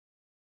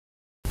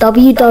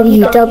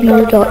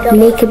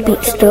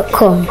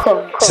www.makerbeats.com.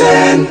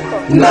 10,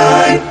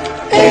 9,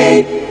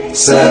 8,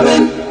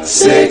 7,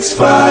 6,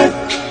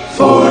 5,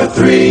 4,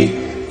 3,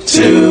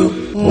 2,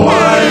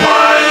 1.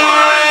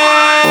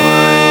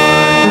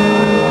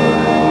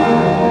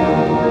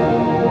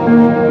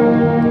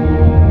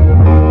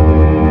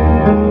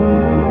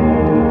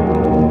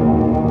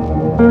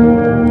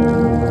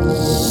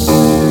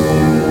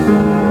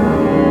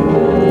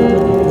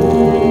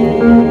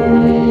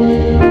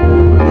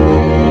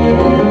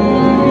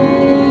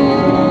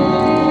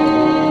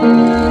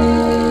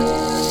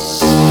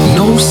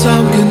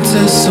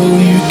 So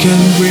you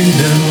can bring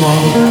them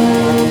all.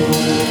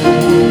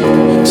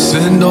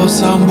 Send all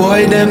some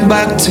boy them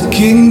back to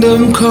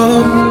kingdom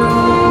come.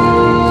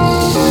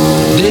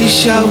 They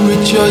shall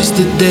rejoice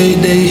the day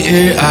they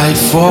hear I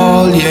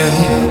fall, yeah.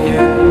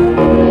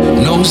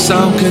 No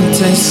sound can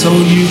test, so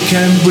you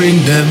can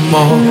bring them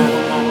all.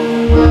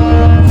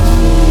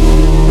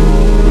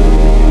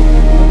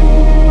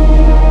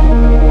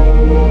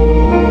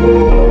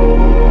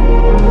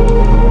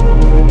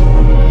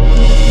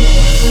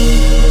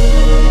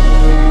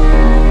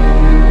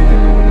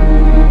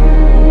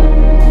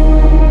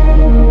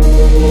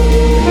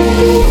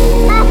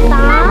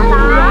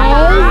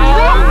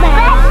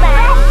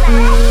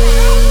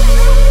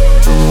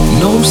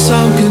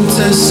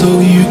 So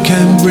you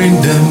can bring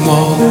them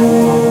all.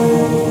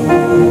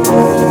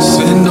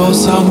 Send all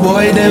some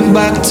boy them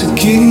back to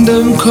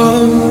kingdom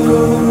come.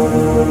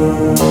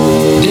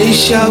 They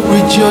shall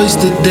rejoice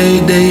the day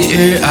they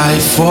hear I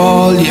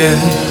fall, yeah.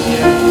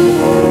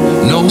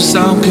 No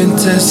sound can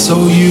test,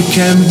 so you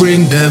can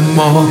bring them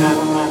all.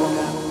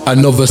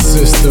 Another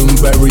system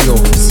burial.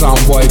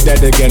 Soundboy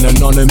dead again,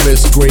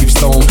 anonymous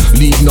gravestone.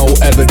 Leave no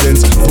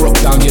evidence. Broke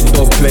down your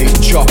dub plate,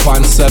 chop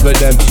and sever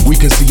them. We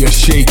can see you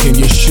shaking,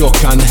 you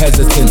shook and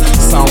hesitant.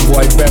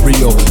 Soundboy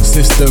burial.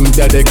 System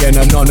dead again,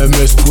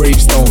 anonymous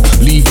gravestone.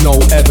 Leave no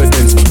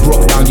evidence.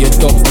 Broke down your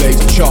dub plate,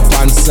 chop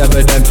and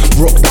sever them.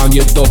 Broke down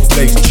your dub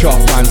plate, chop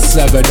and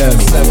sever them.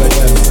 Sever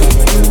them.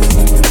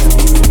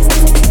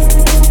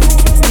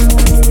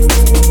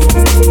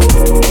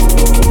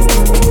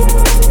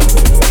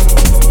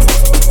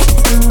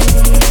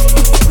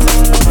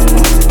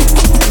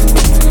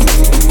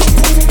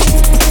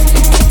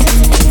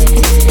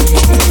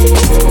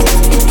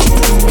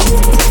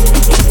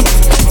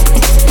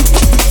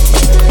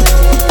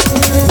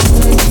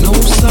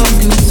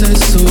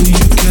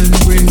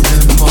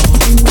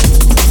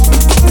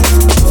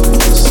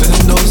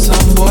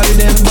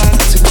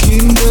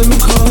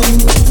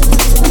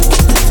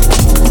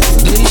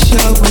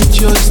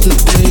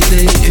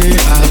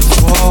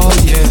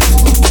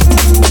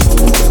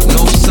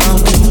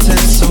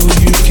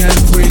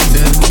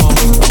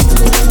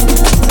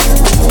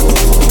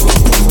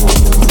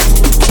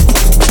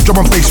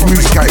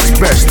 Music at its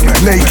best.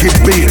 Naked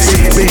beats.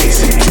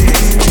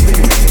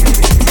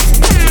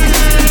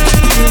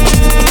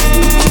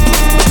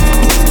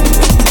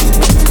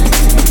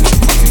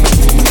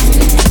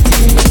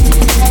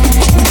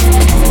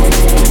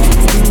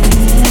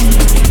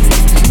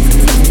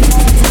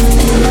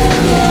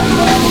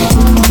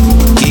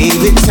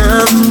 Gave it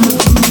time,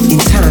 in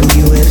time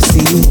UFC.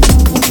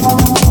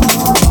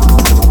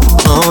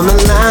 On the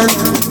line,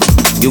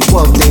 you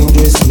walk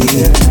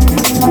dangerously.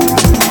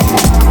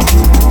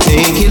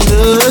 Think you're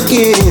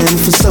looking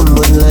for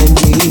someone like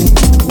me.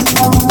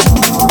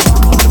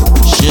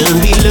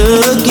 Shouldn't be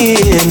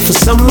looking for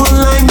someone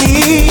like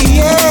me,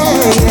 yeah.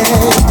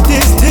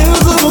 There's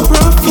tales of a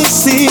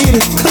prophecy to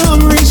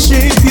come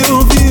reshape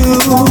your view.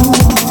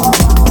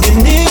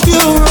 And if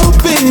you're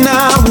open,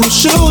 I will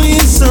show you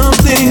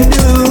something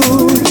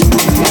new.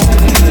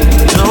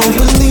 Don't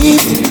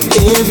believe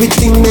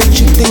everything that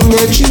you think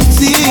that you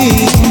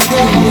see,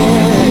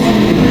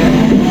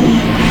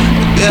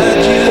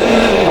 got you.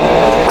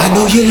 I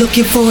know you're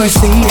looking for a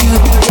savior,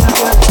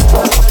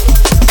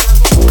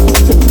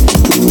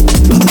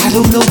 but I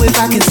don't know if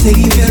I can save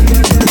you.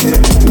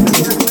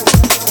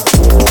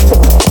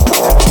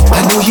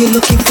 I know you're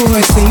looking for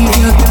a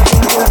savior,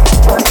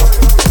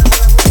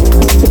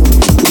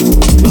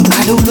 but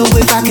I don't know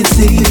if I can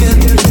save you.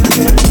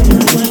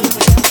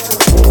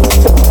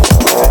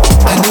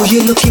 I know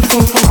you're looking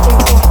for.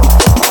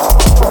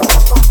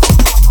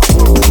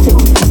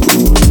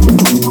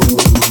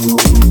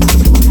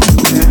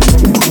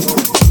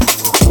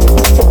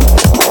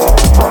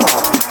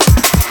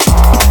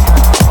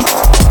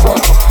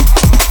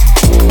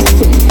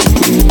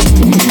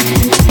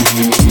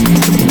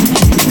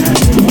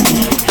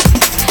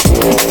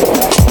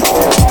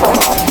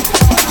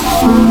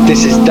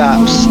 This is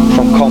Daps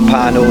from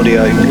Compound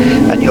Audio,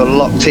 and you're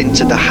locked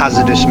into the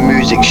Hazardous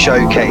Music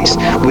Showcase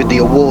with the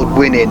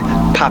award-winning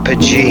Papa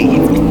G.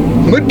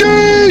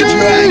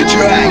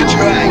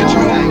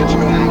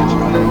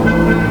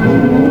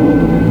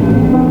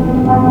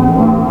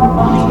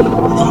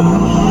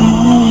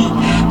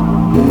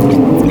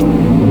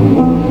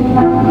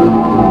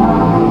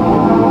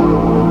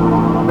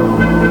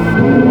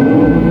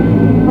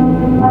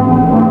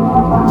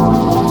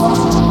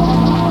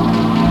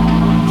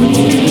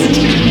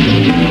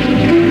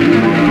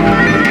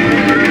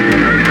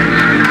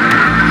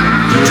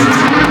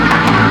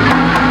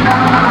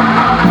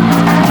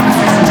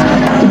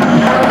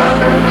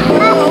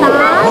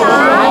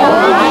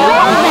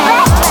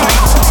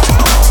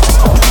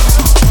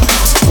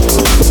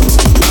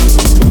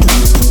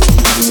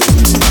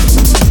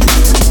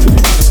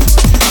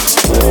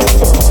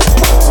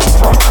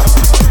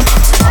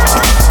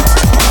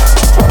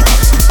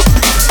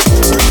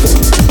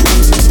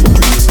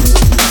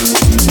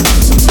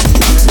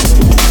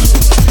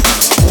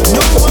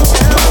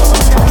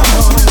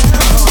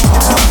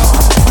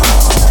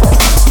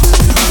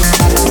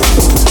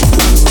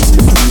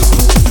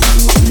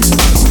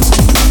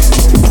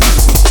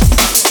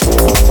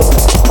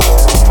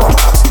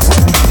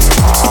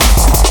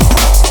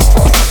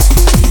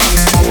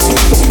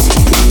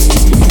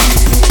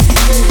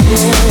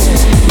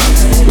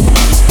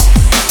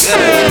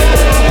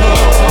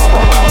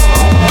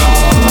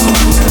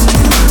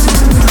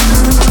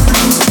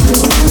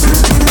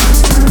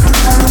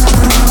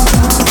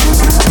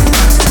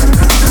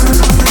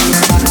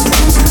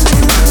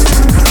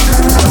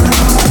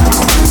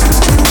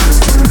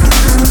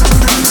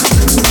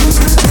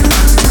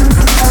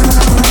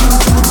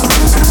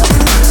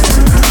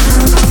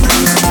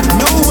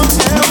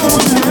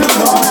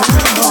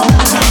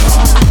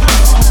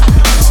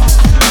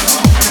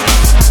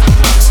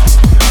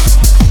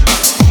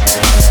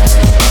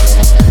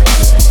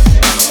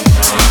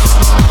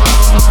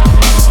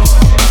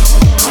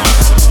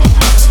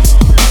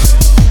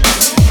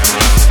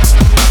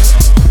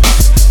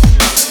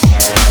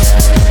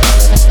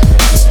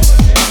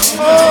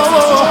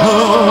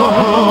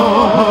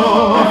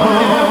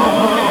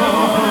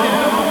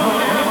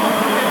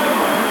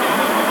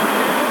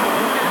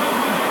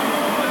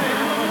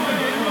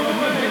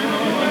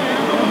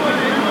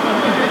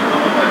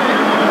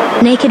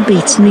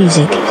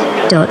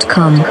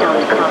 nakedbeatsmusic.com.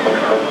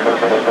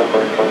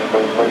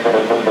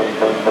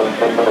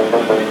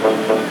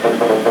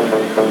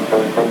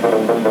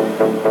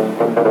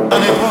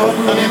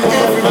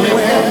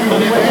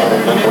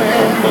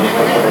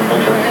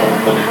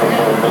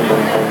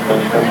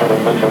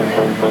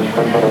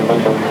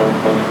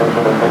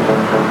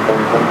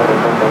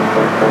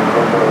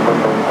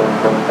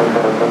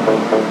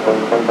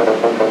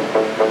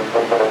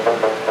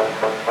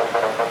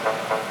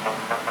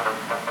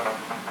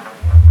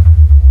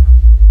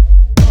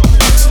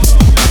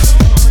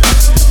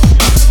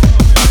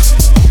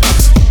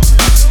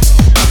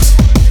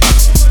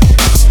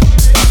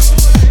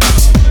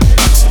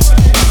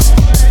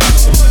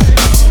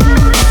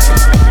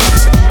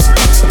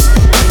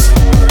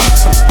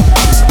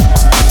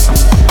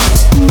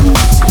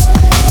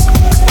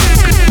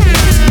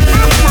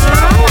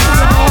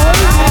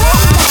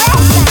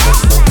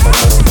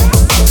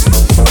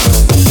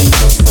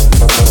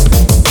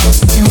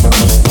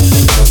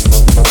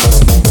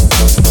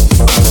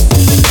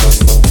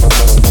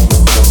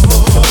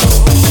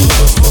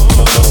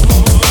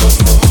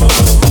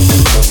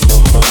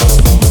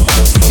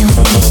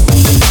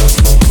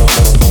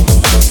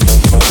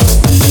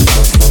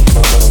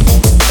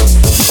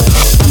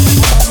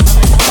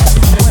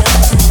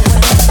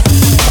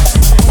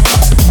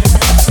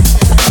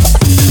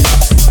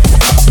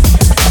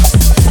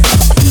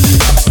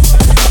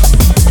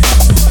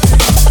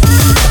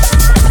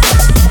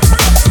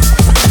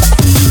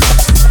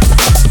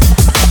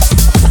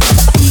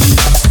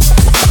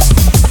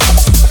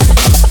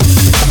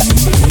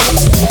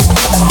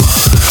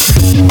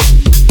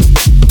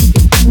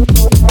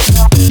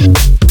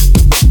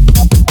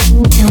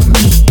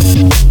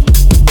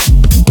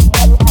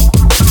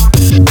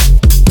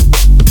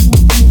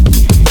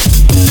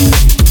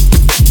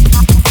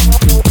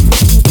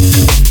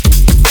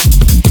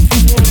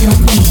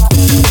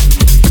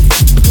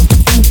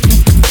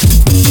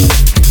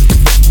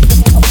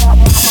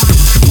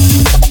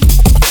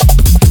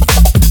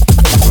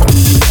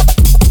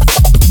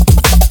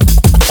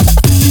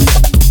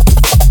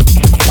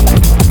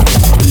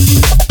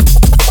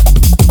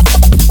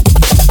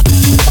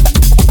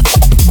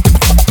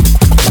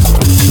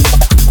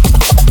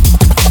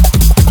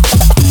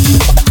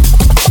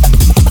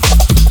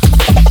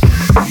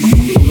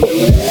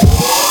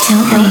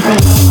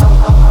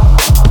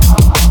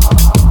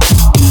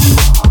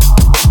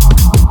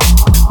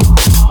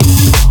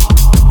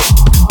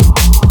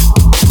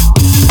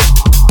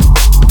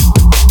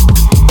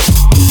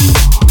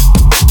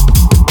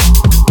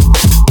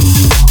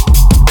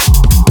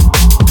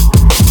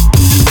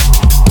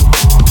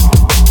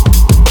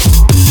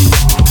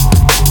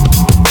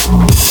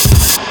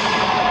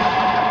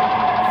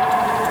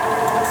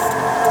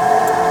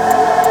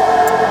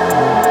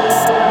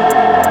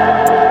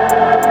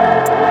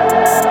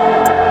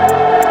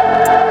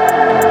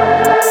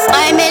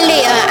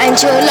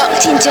 You're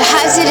locked into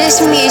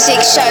Hazardous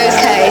Music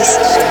Showcase.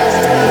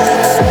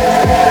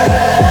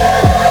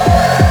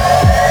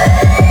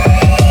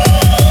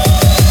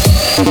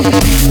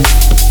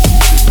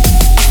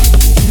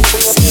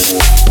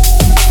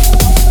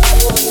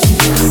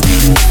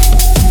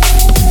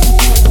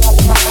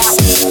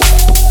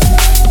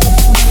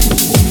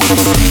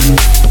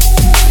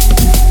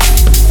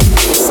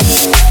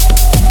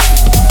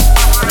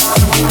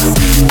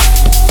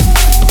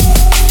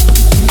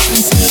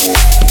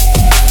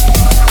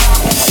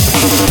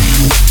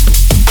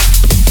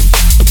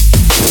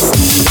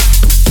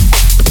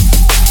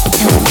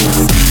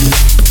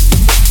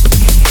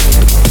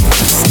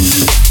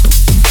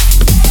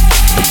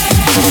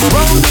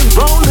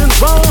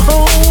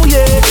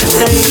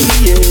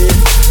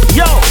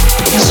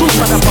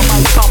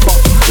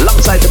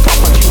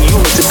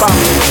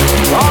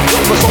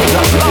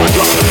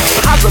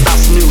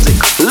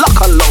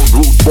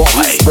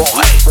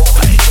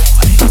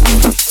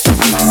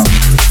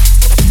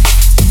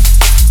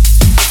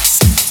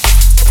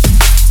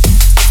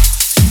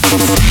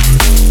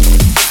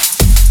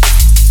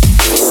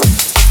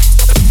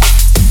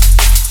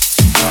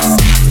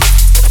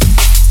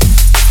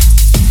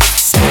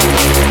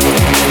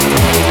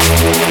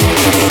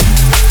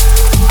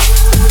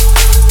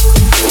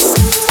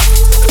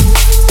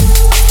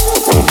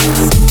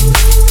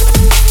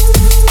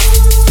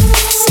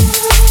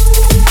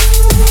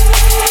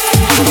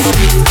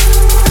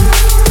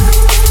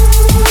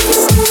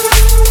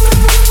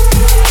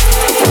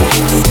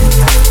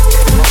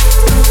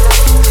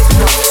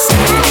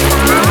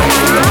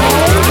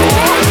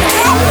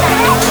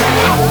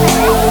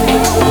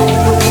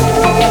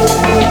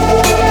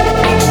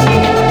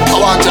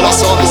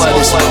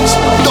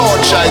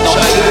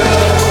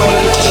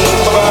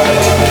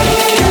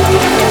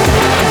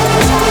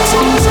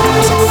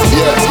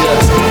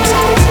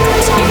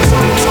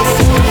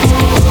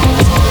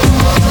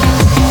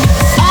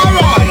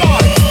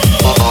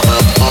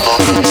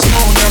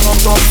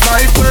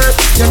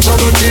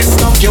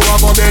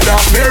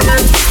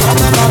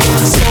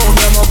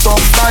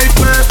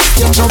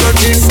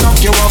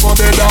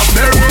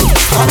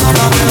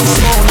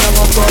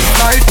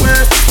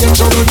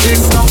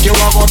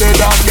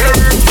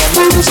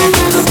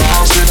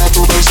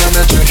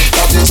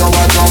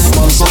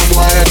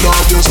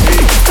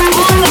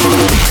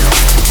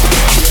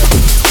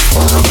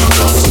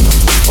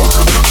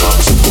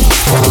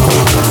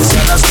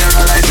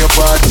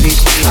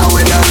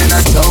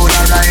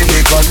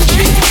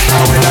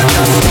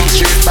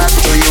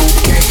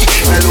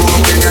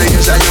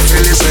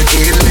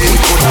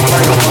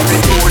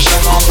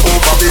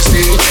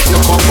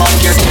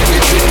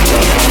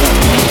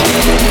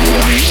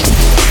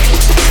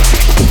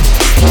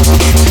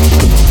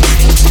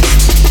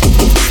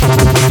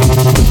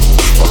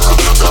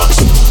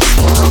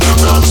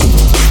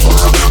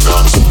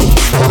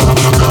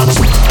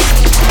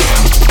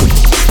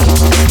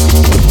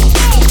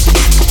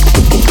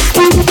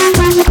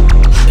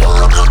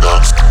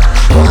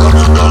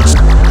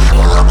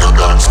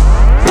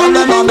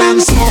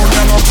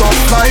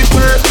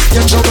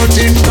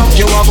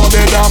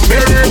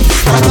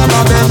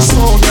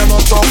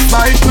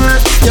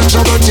 You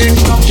trouble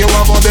think knock you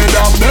have a dead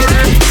and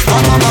bury.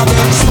 And none of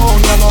them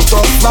sound and not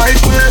tough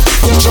like me.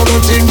 You trouble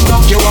think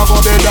knock you have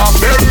a dead and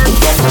bury.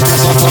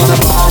 So tell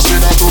them pass in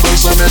a double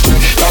cemetery.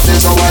 That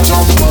is how I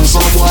jump on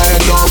some boy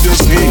and love you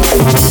speak.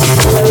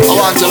 I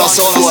want to tell a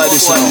son boy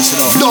this, you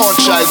know. Don't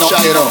try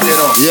nothing, you know.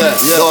 Yeah,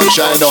 don't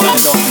try nothing.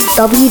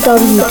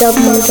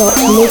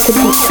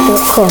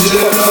 www.lakerbeats.com.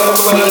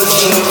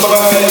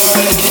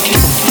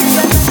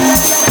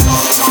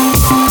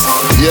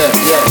 Yeah.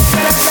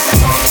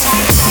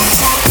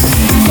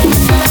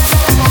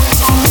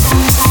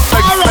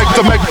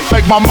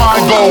 Make my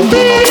mind go.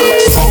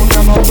 Sound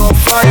and not tough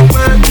like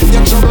me.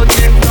 You trouble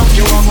think knock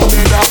you have a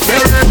dead and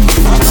bury.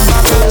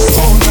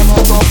 Sound and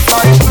not tough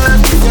like me.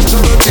 You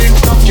trouble think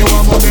knock you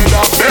have a dead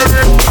and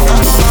bury.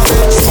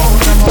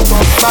 Sound and not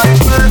tough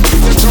like me.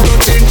 You trouble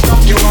think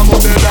knock you have a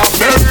dead and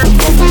bury.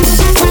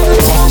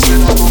 Pass in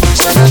a double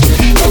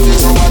cemetery. That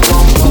is how I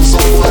jump on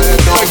somewhere.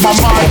 Make my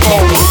mind go.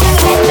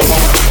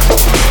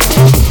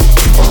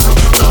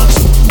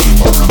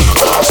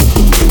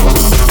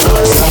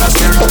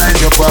 Sterilize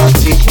your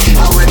party.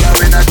 And whether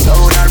in a town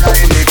or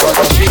in the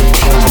country,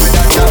 and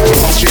whether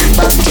you're straight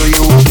back to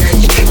UK,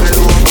 well,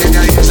 who can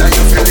you use and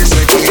you feel this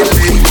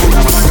securely? Could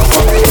have found your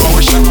public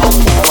motion on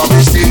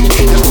the stage.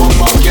 You come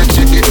back, you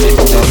check it,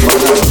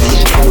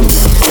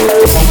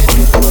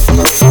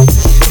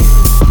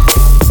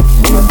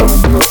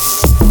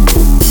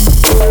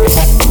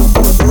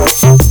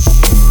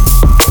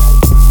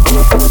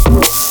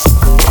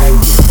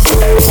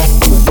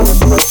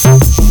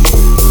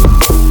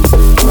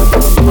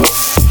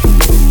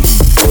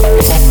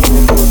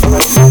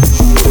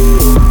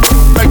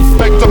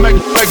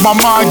 make my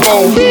mind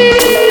go.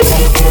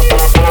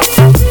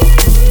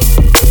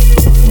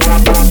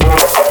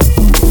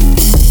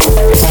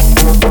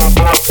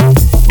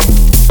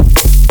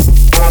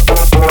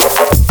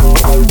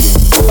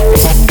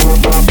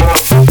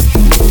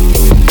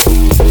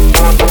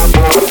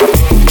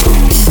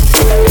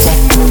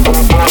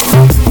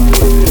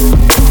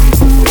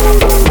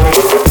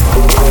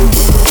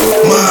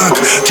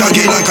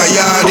 Taggy like a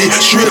yardie,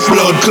 straight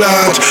blood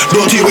clot.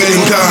 Dirty when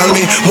him call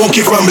me.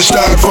 Monkey from the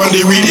start, from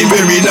the reading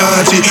very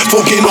naughty.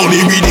 Fucking on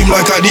the reading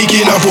like a dick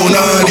in a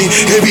punani.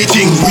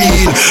 Everything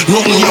real,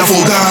 nothing ya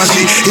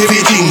fugazi.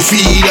 Everything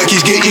feel like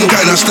it's getting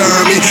kinda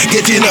stormy.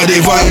 Getting a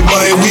the vibe,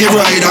 my we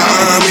ride a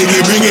army.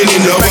 Bringing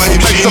in the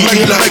vibe,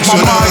 see like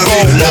tsunami.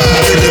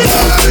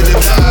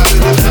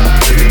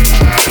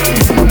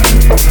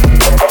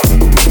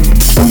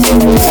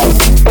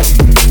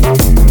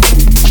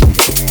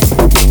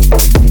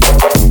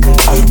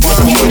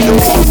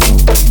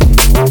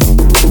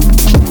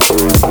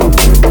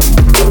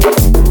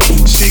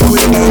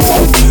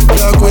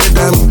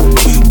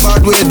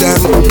 With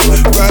them,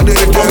 ride with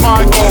them,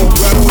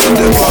 ride with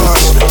the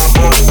boss.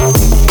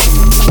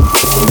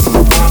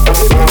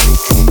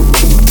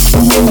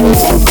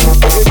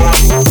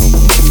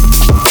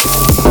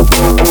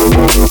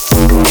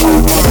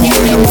 Ride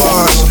with the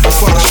boss,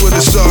 fucks with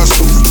the sauce.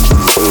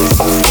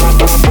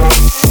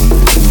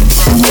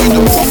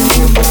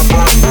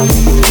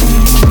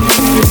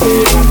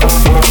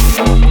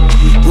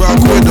 Rock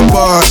with the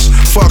boss.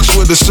 Fucks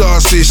with the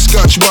saucy,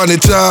 Scotch money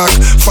talk.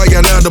 Fire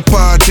now the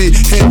party,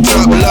 head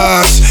top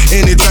last.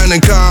 Anytime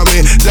they call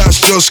me, that's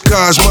just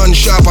cause man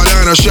sharper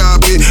than a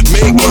sharpie.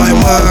 Make my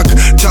mark,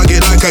 tag it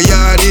like a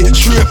yardie.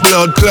 Straight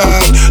blood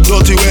clot,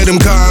 dirty where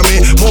them call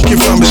me. Monkey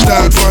from the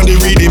start, from the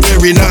reading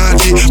very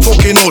naughty.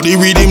 Fucking out the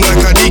reading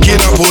like a dick in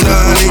a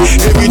punani.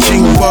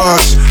 Everything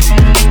boss.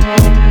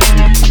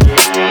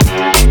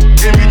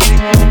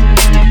 Everything.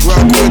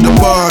 Rock with the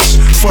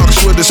boss, fucks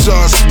with the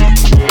sauce.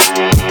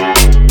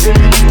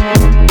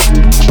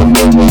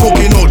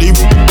 Fucking out the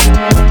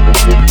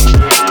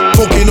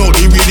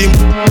rhythm.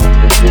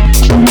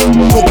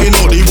 Fucking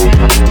out the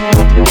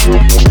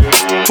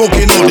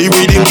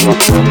rhythm.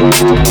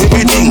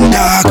 Everything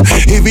dark,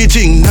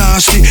 everything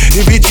nasty,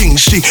 everything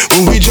sick.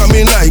 When we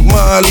jamming like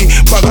Mali,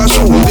 bag a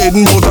soul dead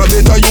but a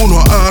better you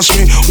no ask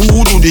me.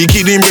 Who do the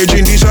kidding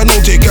virgin? This a no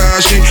take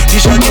cash.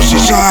 This a just the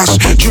sauce,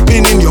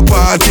 dripping in your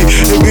party.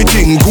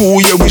 Everything cool,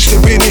 yeah we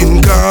stepping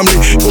in calmly.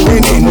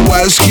 Going in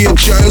wild skate,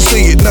 try and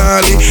say it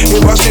gnarly.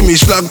 Ever see me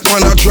slack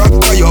on a track,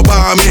 cause you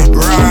bar me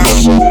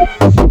ras.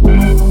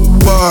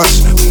 Boss.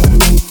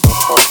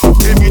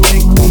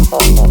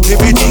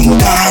 Everything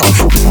dark.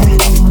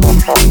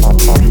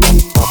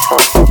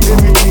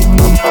 Everything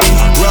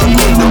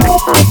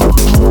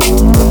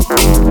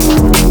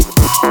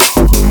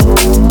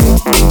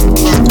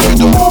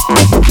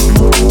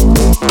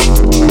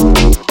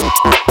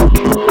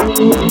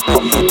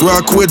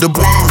rock with the rock with the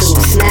boss.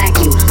 Smack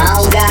you, I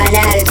don't got an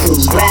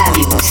attitude. Grab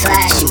you,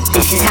 slash you.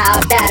 This is how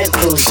I battle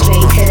crew.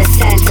 Straight to the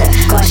center.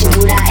 Caution,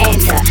 do not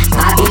enter.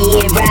 I be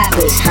in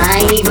rappers, I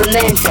ain't even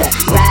meant to.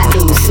 Rap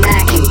you,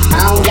 smack you. I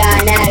don't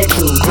got an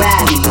attitude.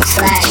 Grab you,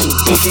 slash you.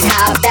 This is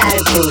how I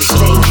battle crew.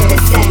 Straight to the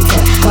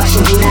center.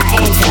 Caution, do not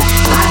enter.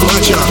 I be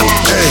in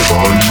rappers.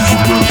 Grab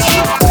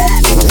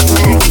you,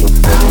 smack you. I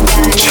don't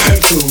got an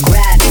attitude.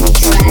 Grab you,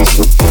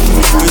 slash you. This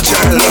is how I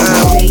battle crew. Straight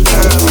to the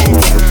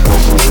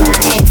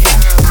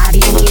center. Caution, do not enter. I be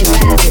in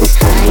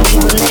rappers.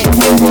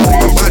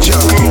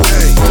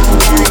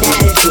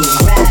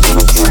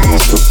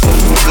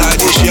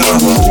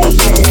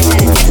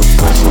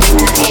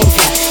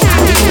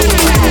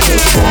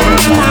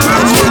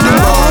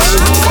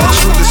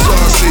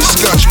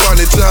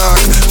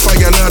 dark.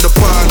 Fire another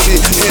party,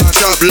 head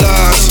top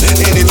last.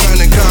 Anytime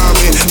they call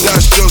me,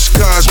 that's just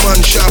cause man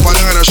sharp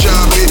another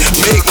sharpie.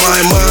 Make my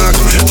mark,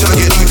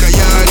 target like a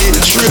yardie.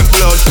 Strip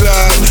blood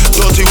clot,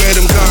 dirty where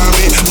them call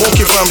me.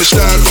 Walking from the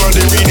start, from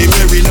the reading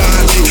very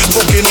naughty.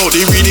 Fucking out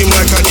the reading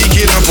like a dick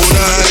in a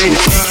punani.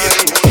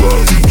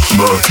 Grab you,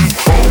 smack you,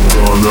 all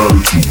down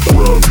attitude,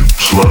 grab you,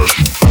 slash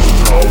you.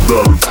 How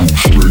attitude,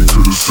 straight to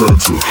the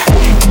center.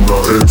 Watch you do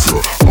not enter.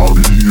 I'll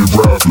be eating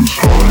rappers,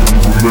 I ain't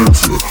even meant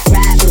to.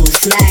 Grab you,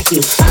 smack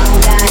you, I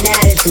don't got an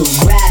attitude.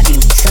 Grab you,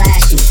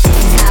 slash you.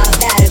 This is how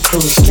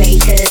attitude,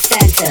 straight to the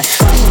center.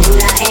 Watch you do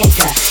not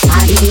enter.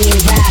 I'll be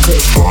eating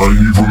rappers, I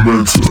ain't even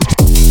meant to.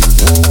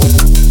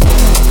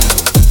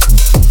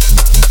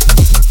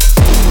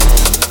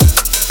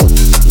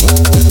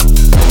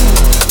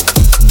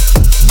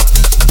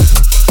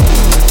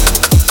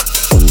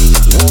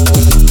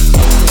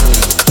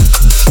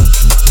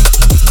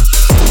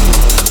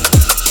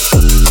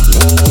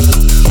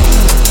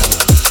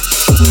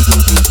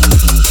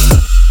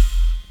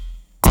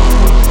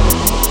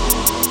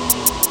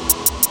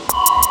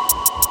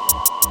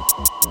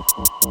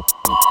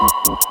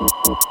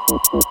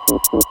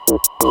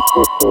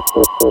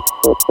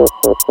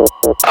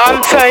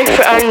 I'm Faith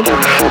and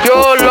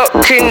you're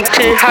locked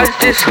into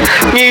Hazardous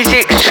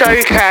Music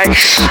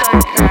Showcase.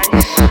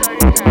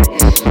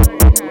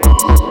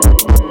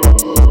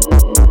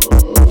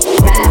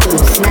 grab you,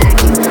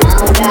 smack you, I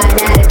don't got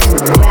an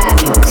attitude. Grab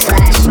you,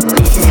 slash you.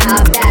 This is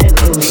how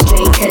attitude,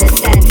 straight to the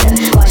center.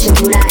 Watch you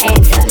do not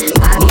enter.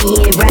 I be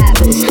eating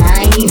rappers,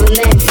 I ain't even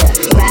meant to.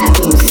 Grab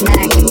you,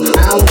 smack you,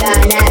 I don't got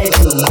an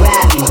attitude.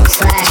 Grab you,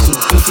 slash you.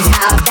 This is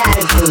how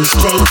attitude,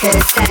 straight to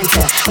the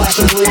center. Watch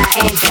you do not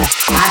enter.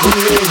 I be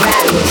eating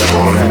rappers.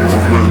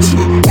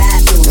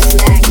 Grab you,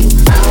 smack you,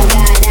 I don't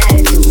got an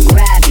attitude.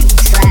 Grab you,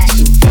 slash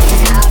you. This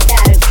is how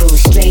attitude,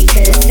 straight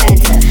to the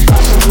center.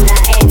 Watch you do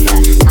not enter.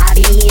 I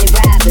be eating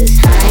rappers,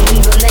 I ain't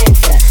even meant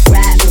to.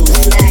 Grab you,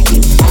 smack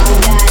you, I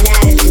don't got an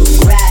attitude.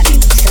 Grab you,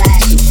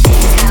 slash you. This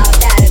is how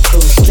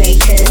attitude, straight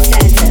to the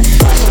center.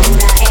 Watch you do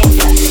not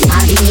enter.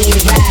 I be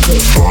eating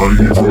rappers. I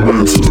ain't even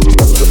meant to.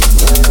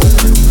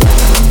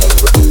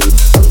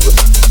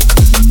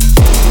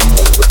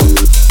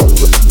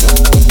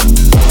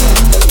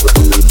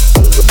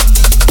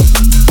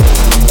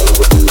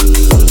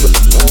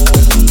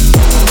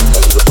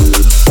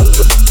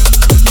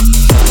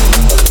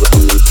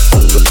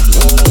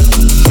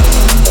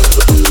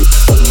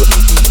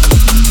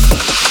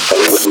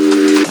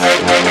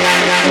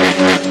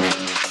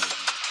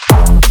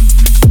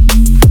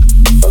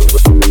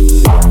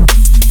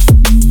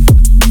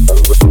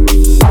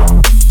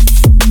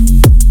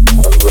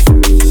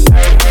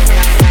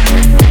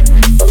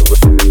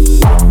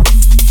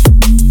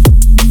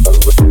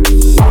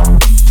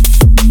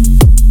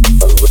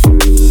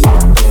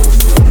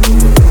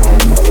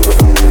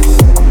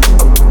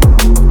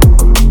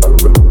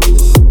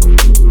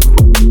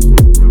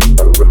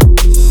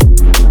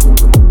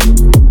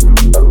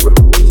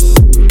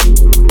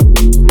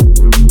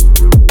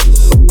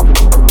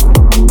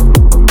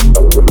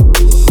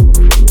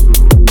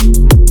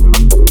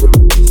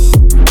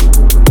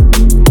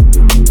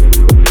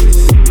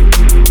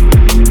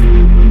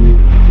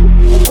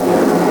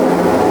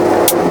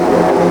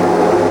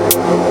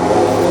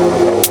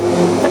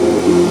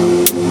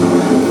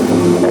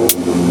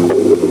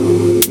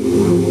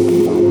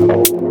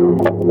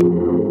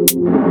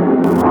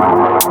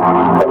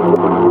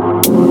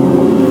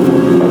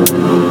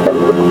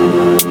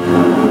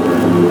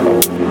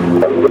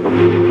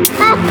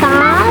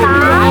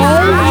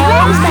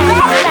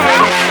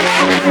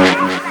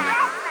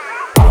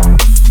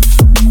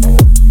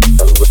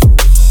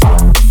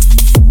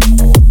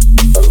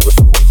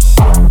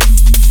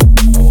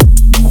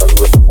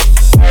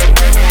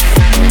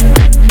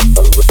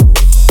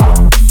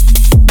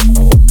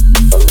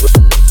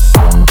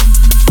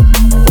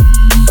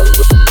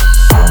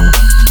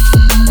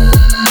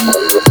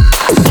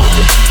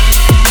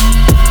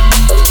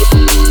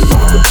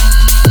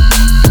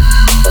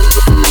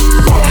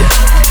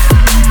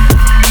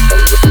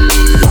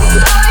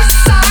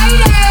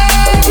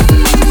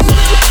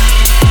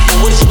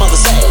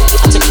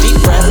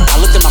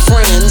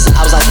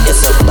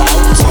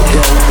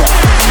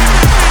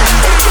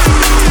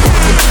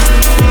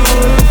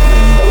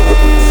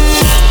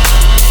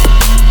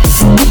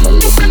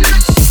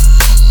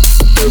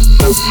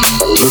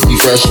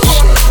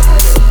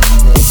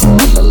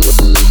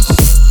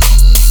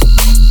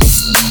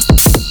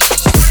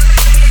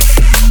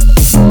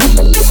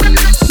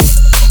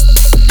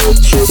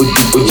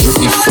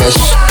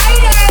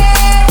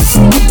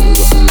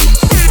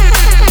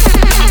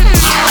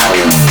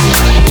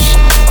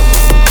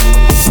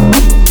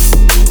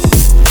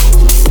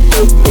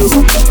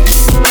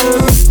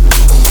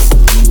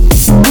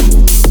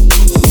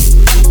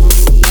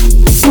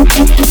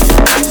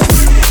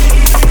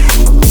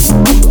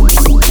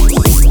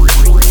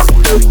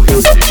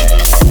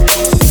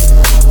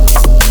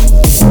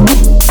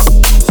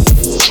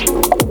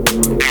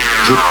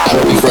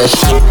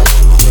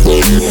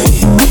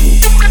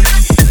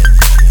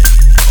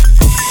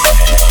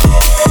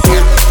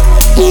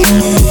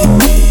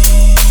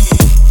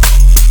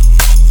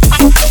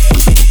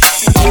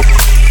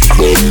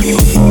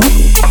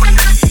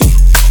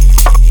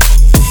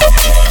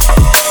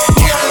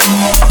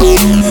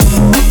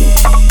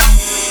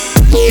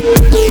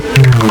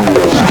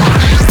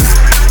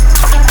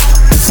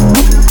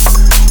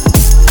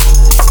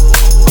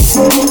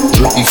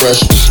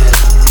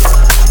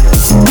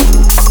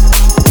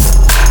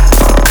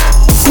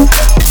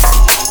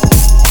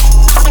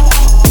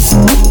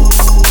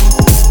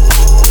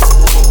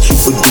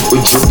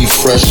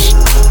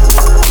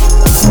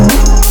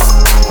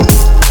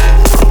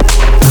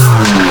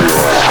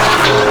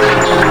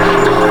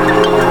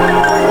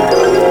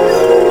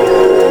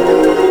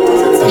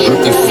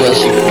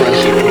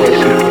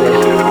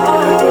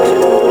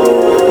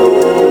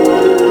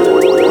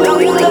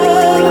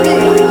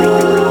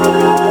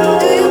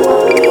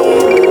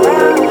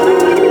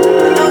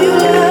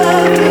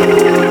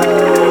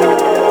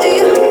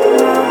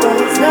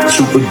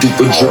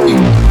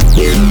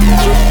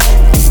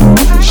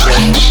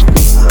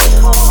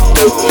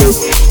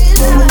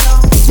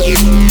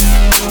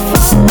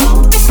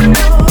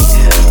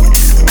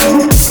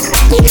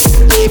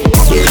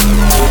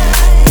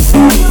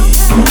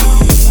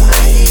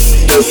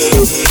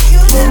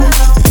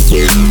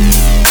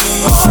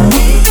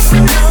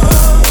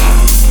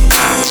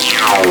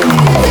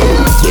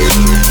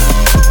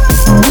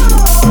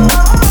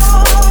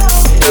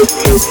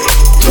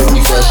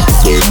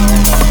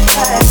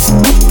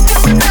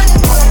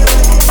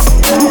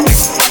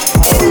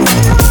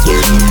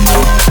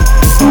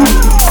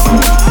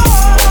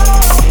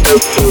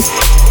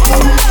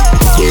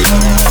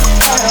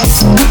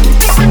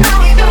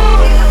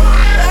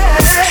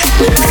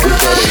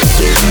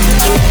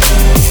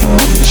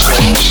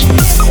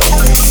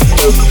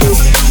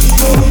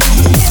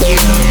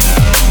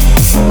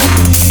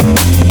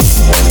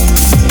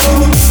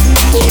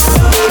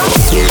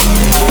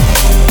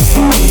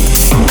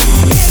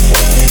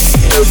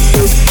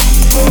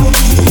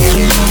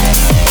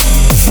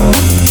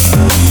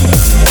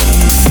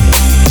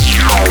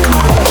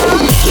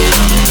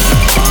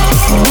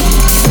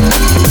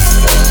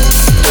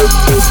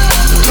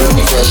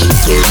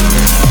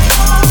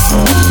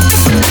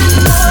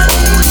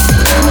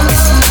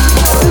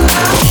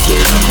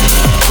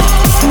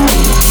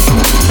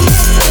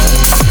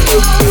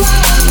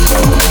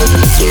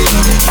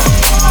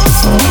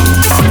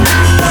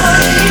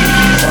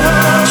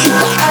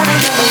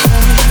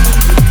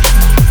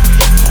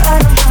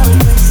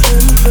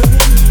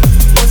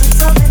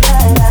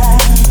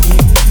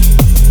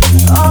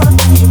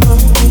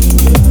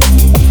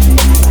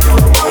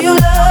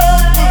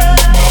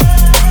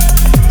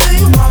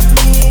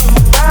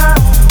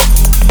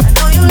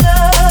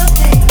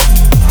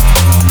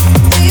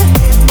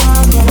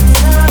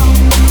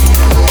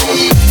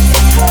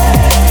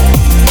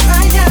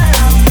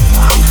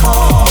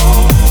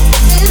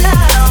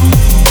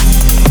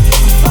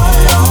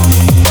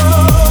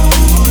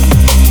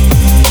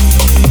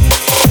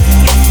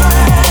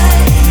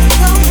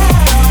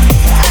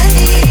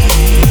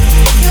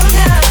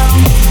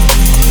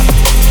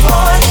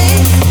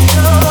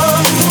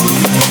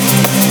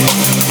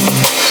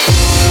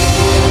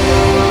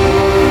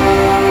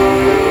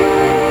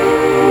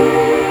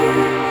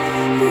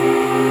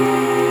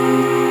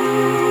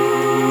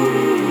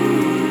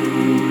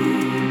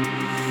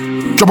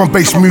 Drum and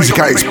bass music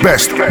at its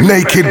best.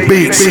 Naked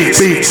beats.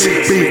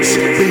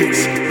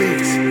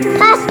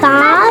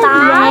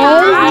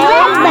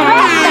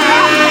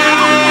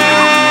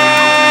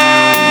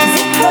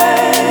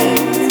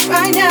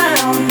 Right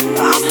now,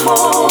 I'm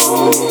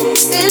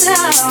holding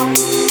out.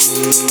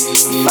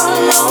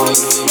 Follow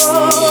the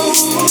road.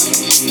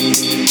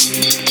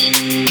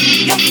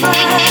 You're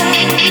fine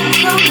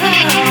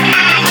somehow.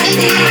 I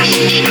need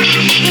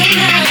you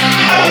now.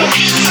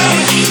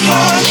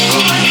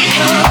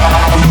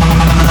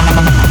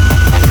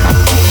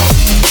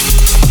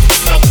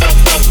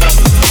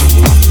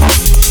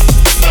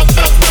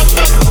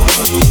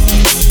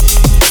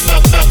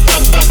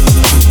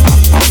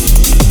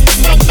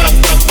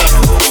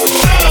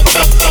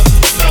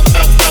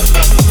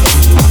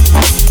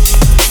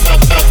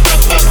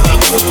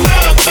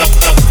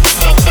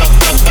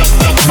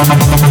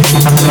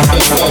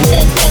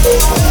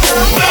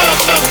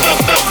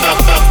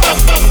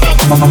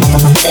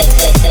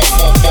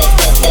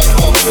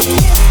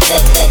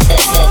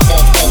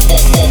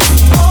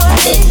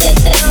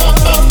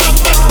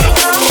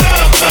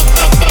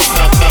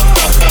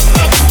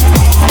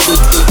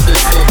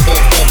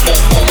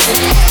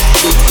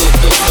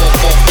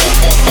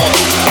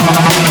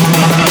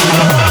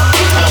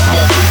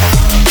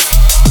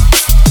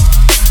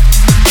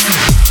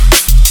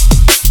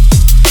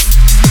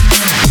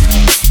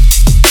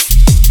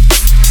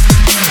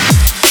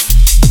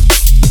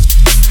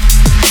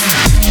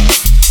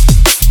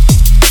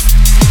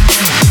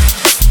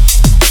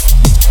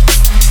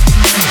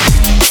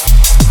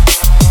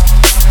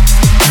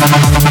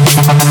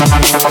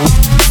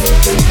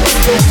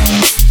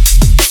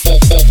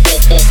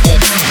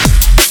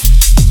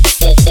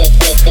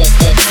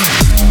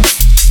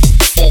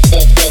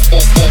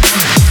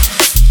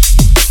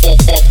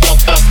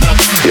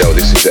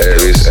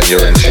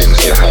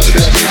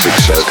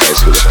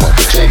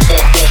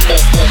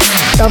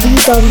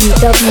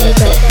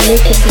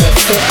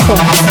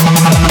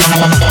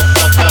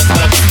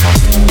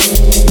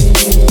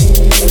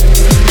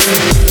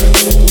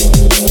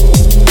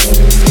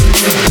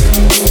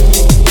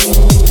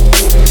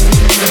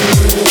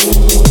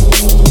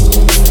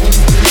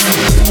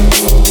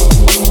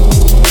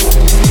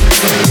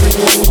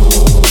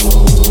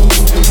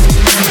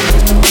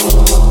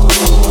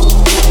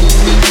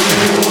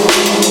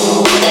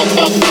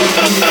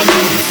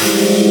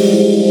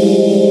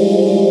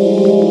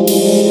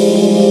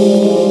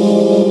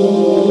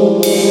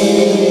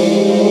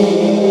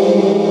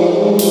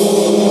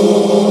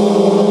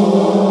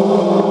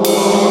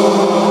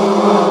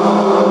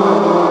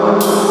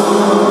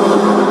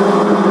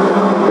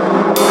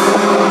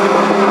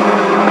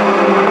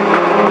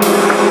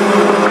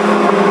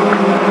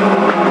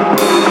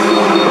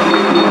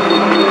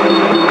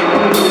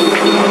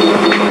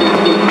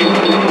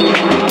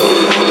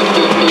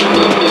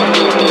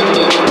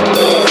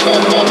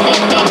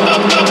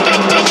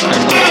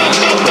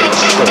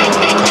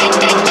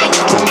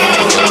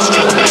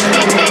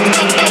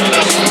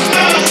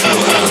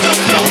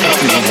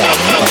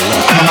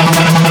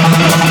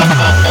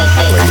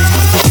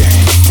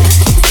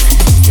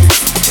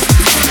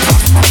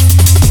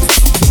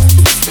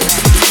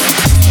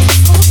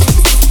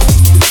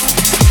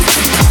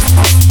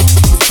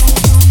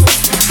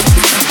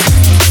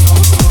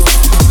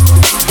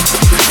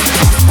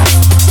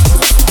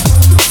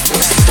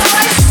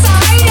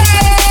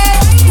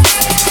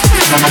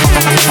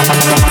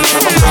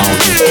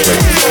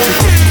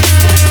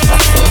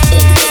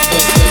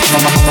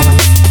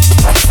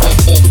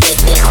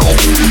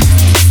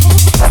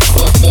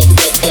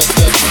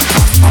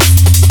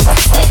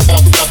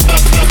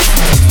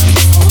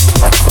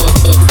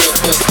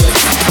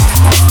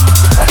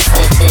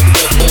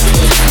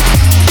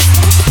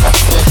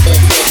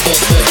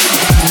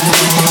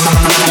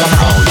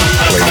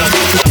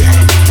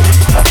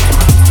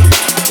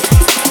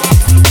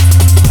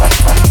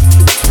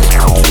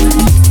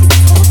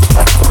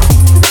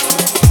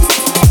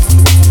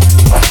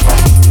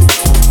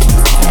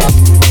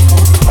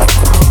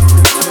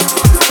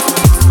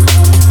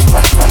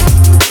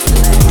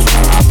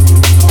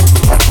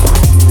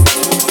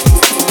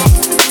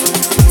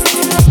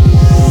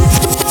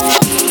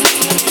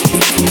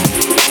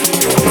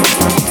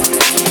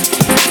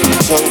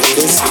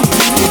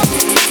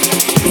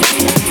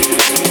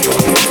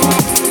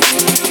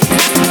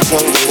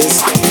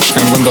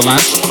 And when the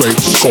last great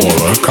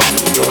scorer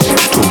comes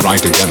to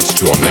write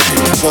against your name,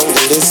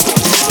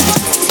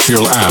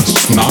 he'll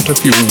ask not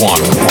if you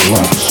won or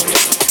lost,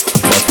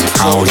 but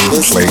how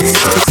you played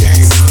the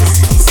game.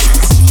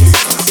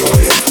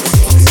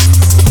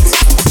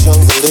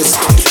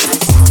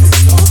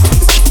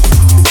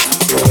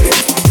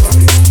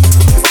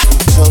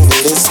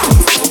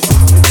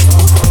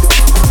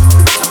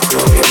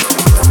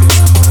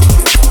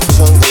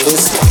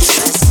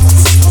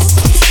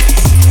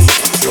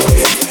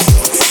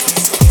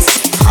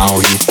 How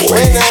you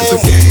play the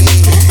game.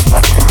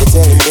 You're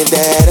telling me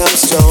that I'm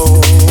strong.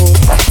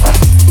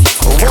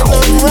 When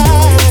I'm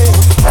right,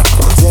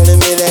 you're telling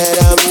me that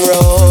I'm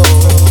wrong.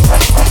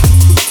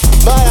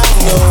 But I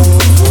know,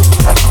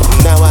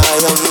 now I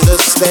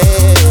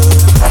understand.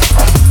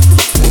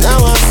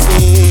 Now I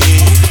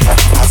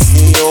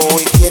see your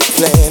wicked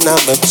plan.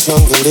 I'm a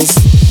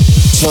junglist,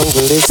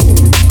 junglist,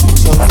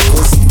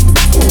 junglist,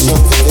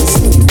 junglist,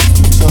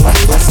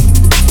 junglist,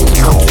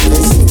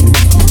 junglist,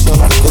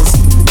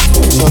 junglist.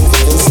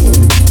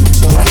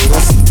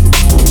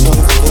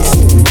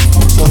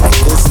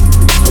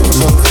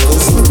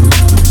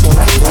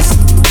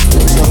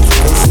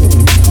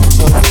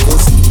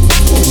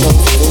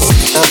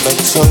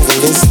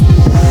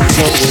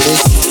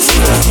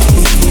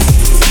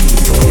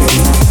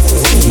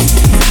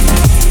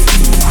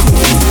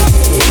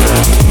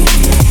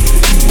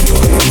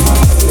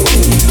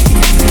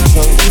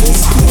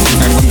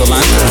 And when the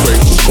last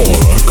great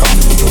scorer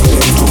comes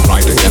to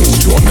write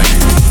against your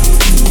name,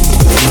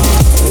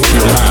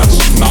 he'll ask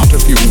not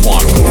if you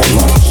won or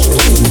lost,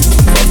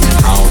 but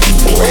how you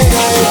played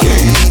the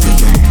game.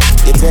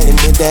 You're telling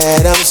me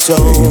that I'm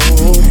strong.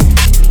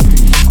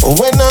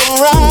 When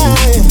I'm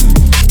right,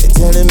 you're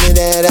telling me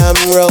that I'm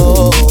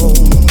wrong.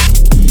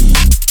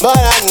 But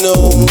I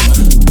know,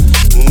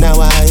 now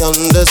I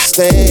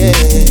understand.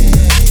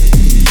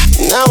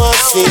 Now I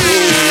see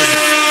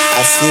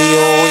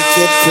your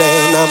wicked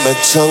plan. I'm a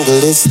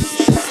junglist,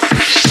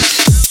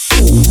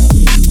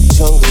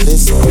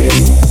 junglist,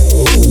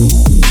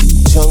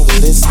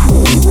 junglist,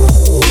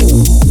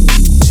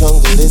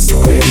 junglist,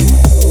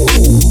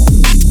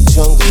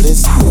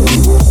 junglist,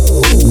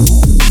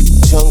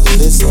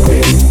 junglist,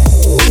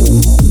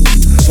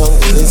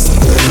 junglist.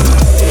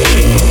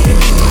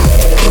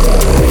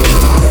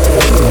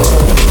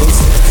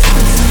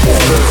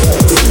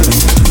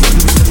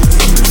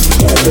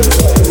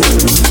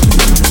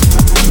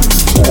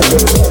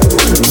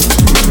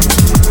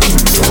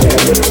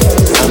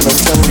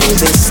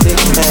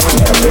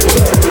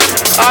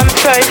 I'm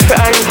Faith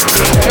and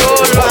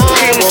you're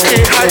locked into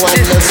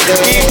Hazardous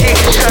Music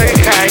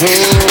Showcase.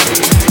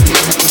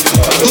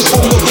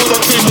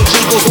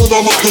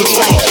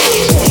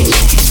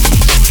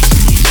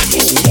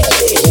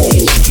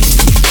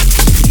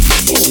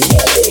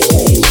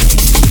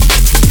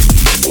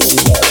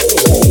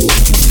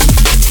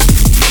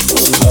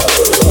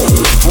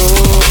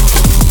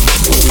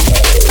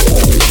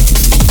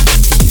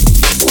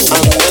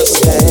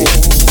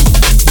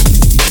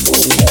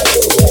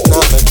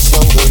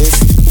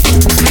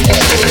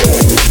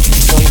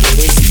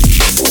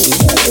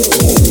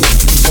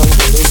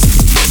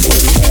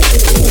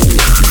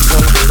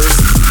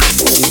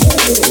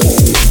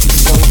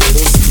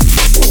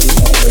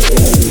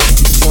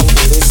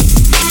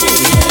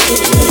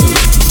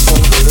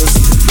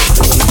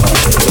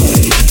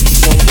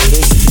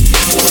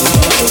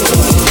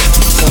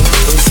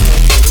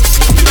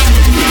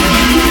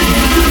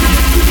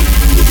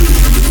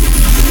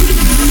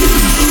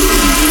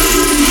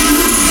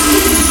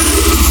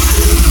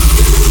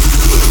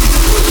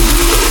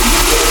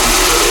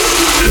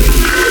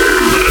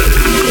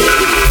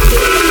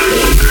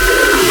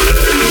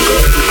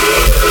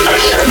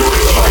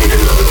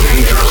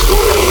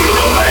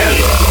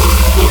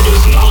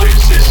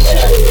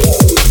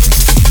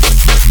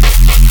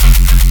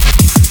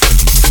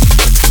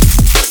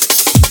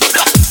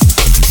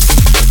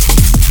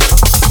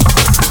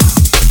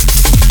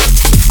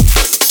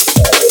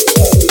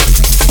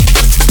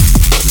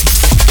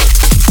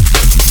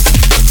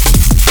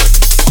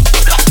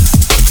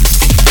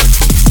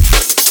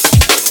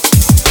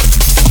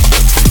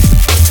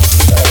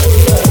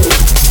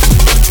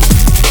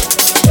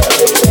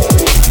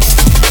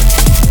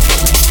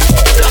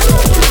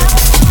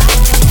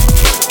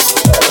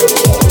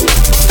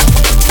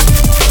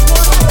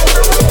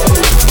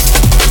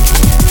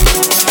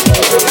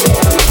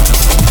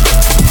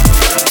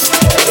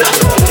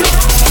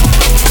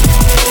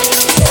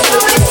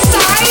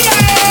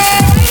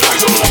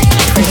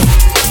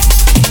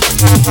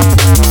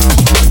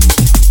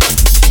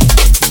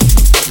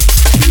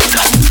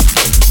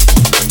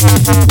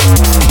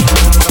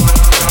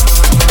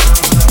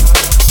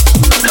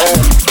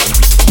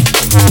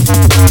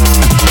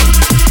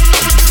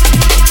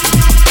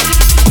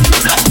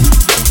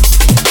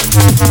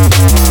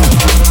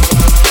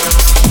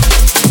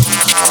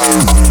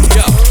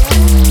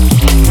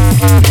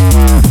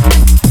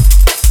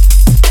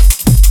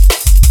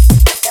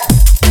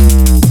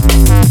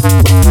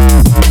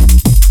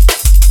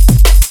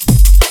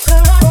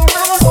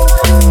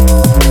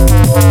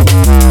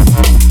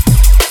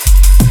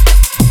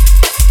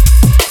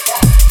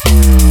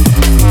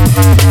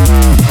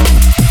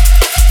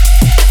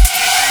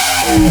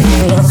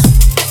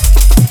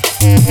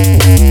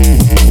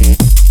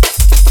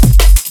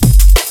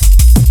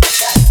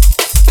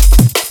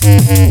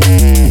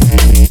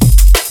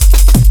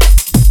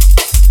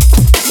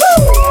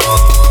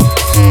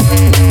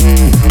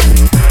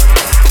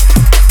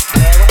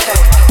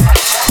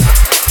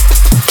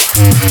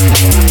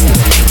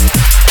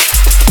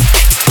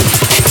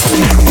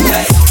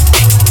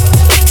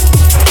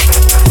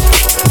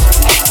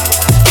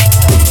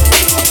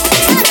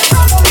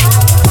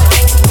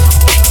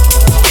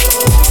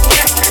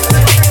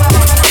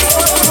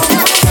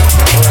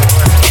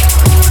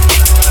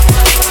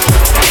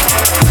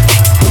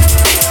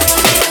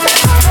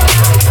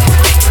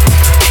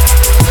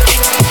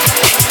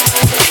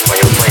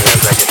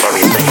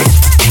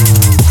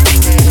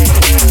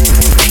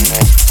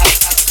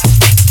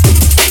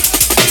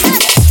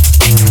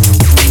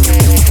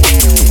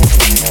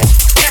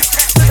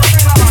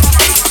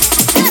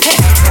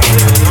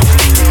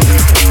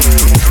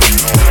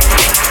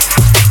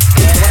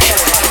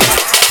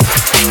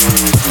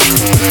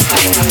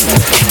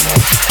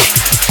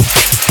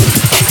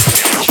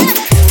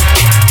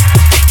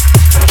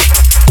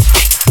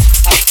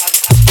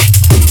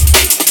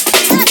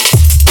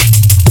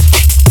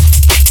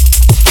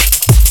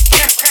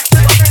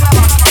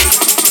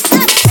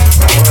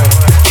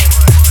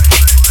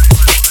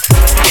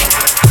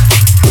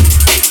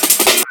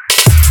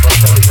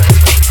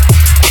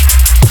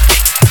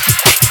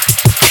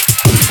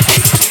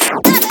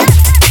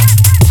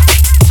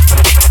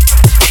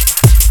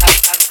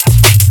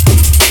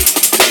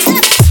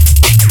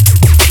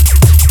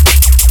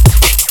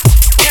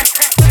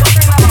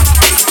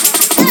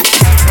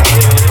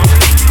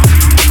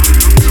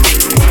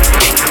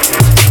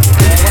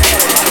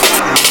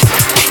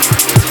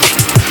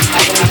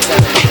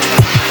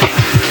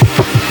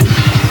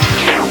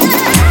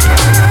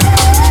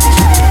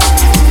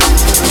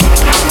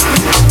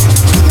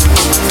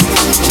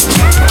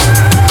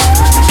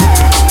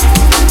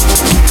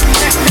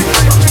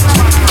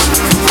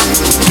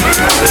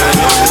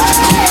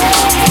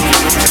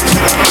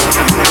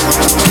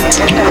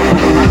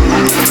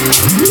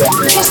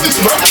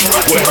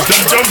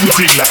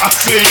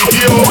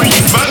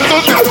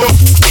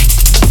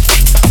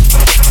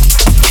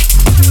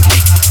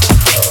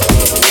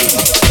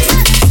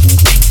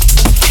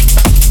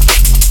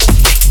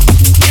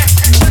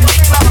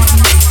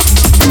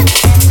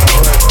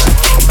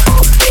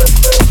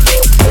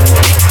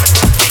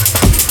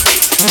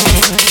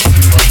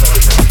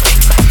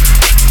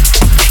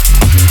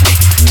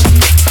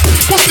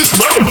 What's this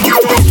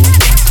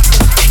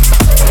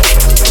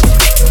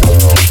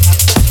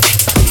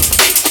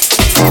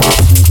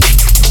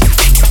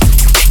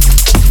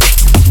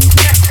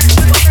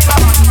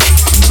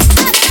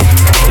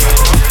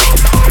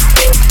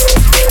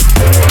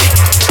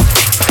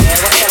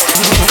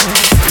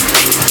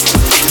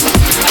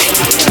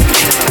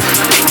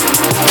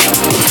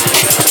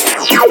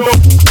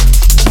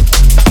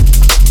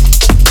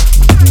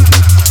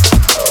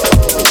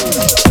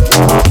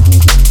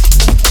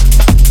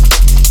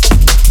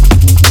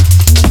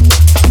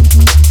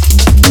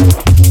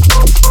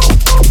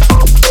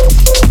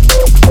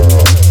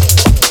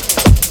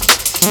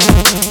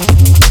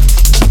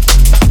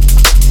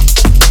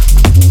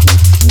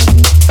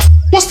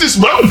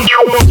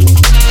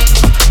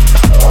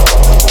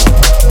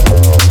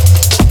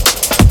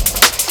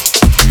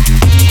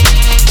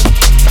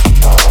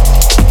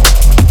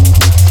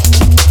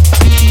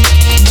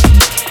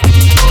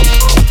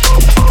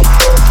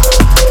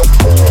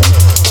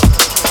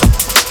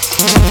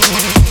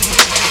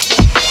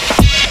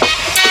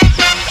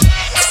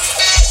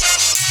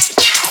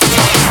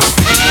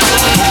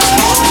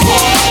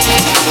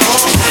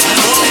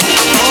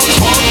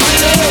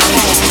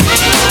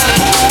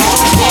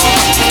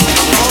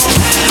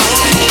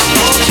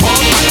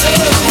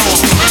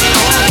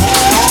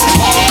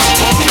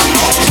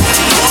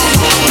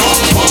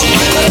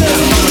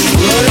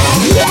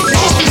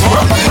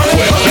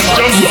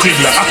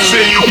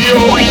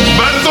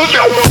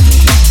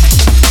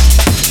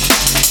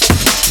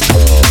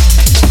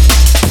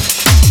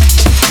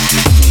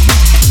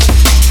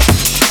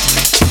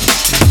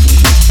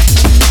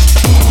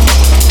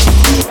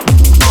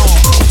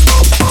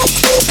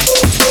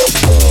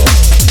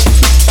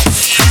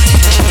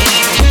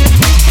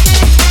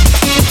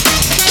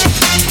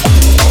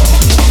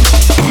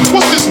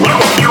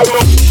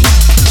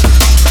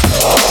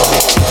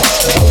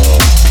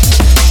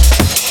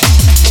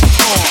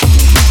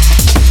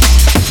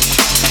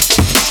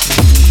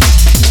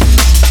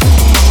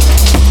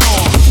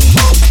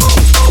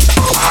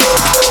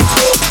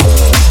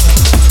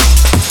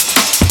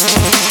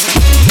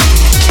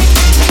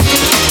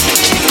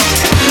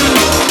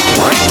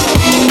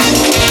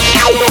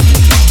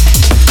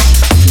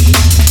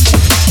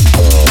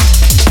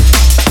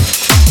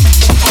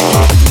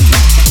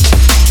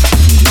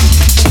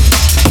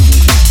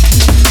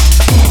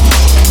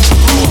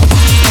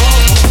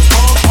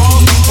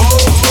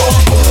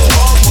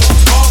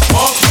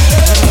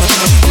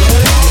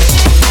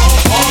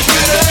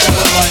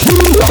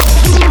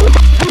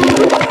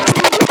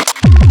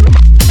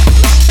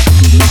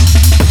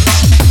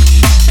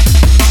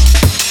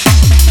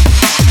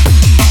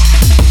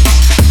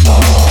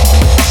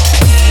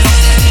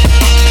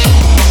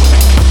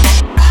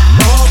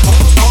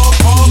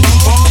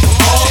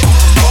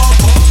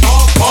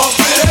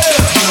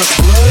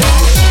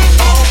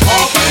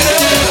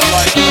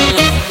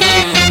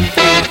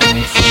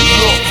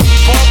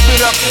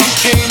You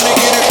came to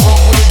get it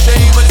wrong with a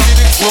dame, I did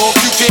it wrong.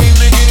 You came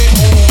to get it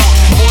on.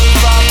 More than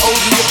 5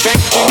 O's in the bank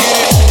to get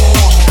it on.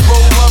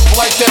 Roll up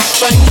like that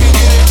thing to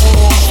get it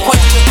on. Plan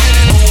to get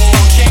it on.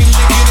 Came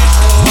to get it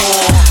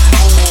on.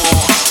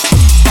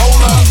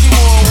 Hold up, you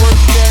wanna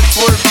work that,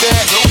 twerk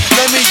that.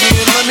 Let me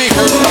in, let me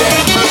hurt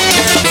that.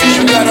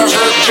 You gotta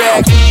hurt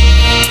back.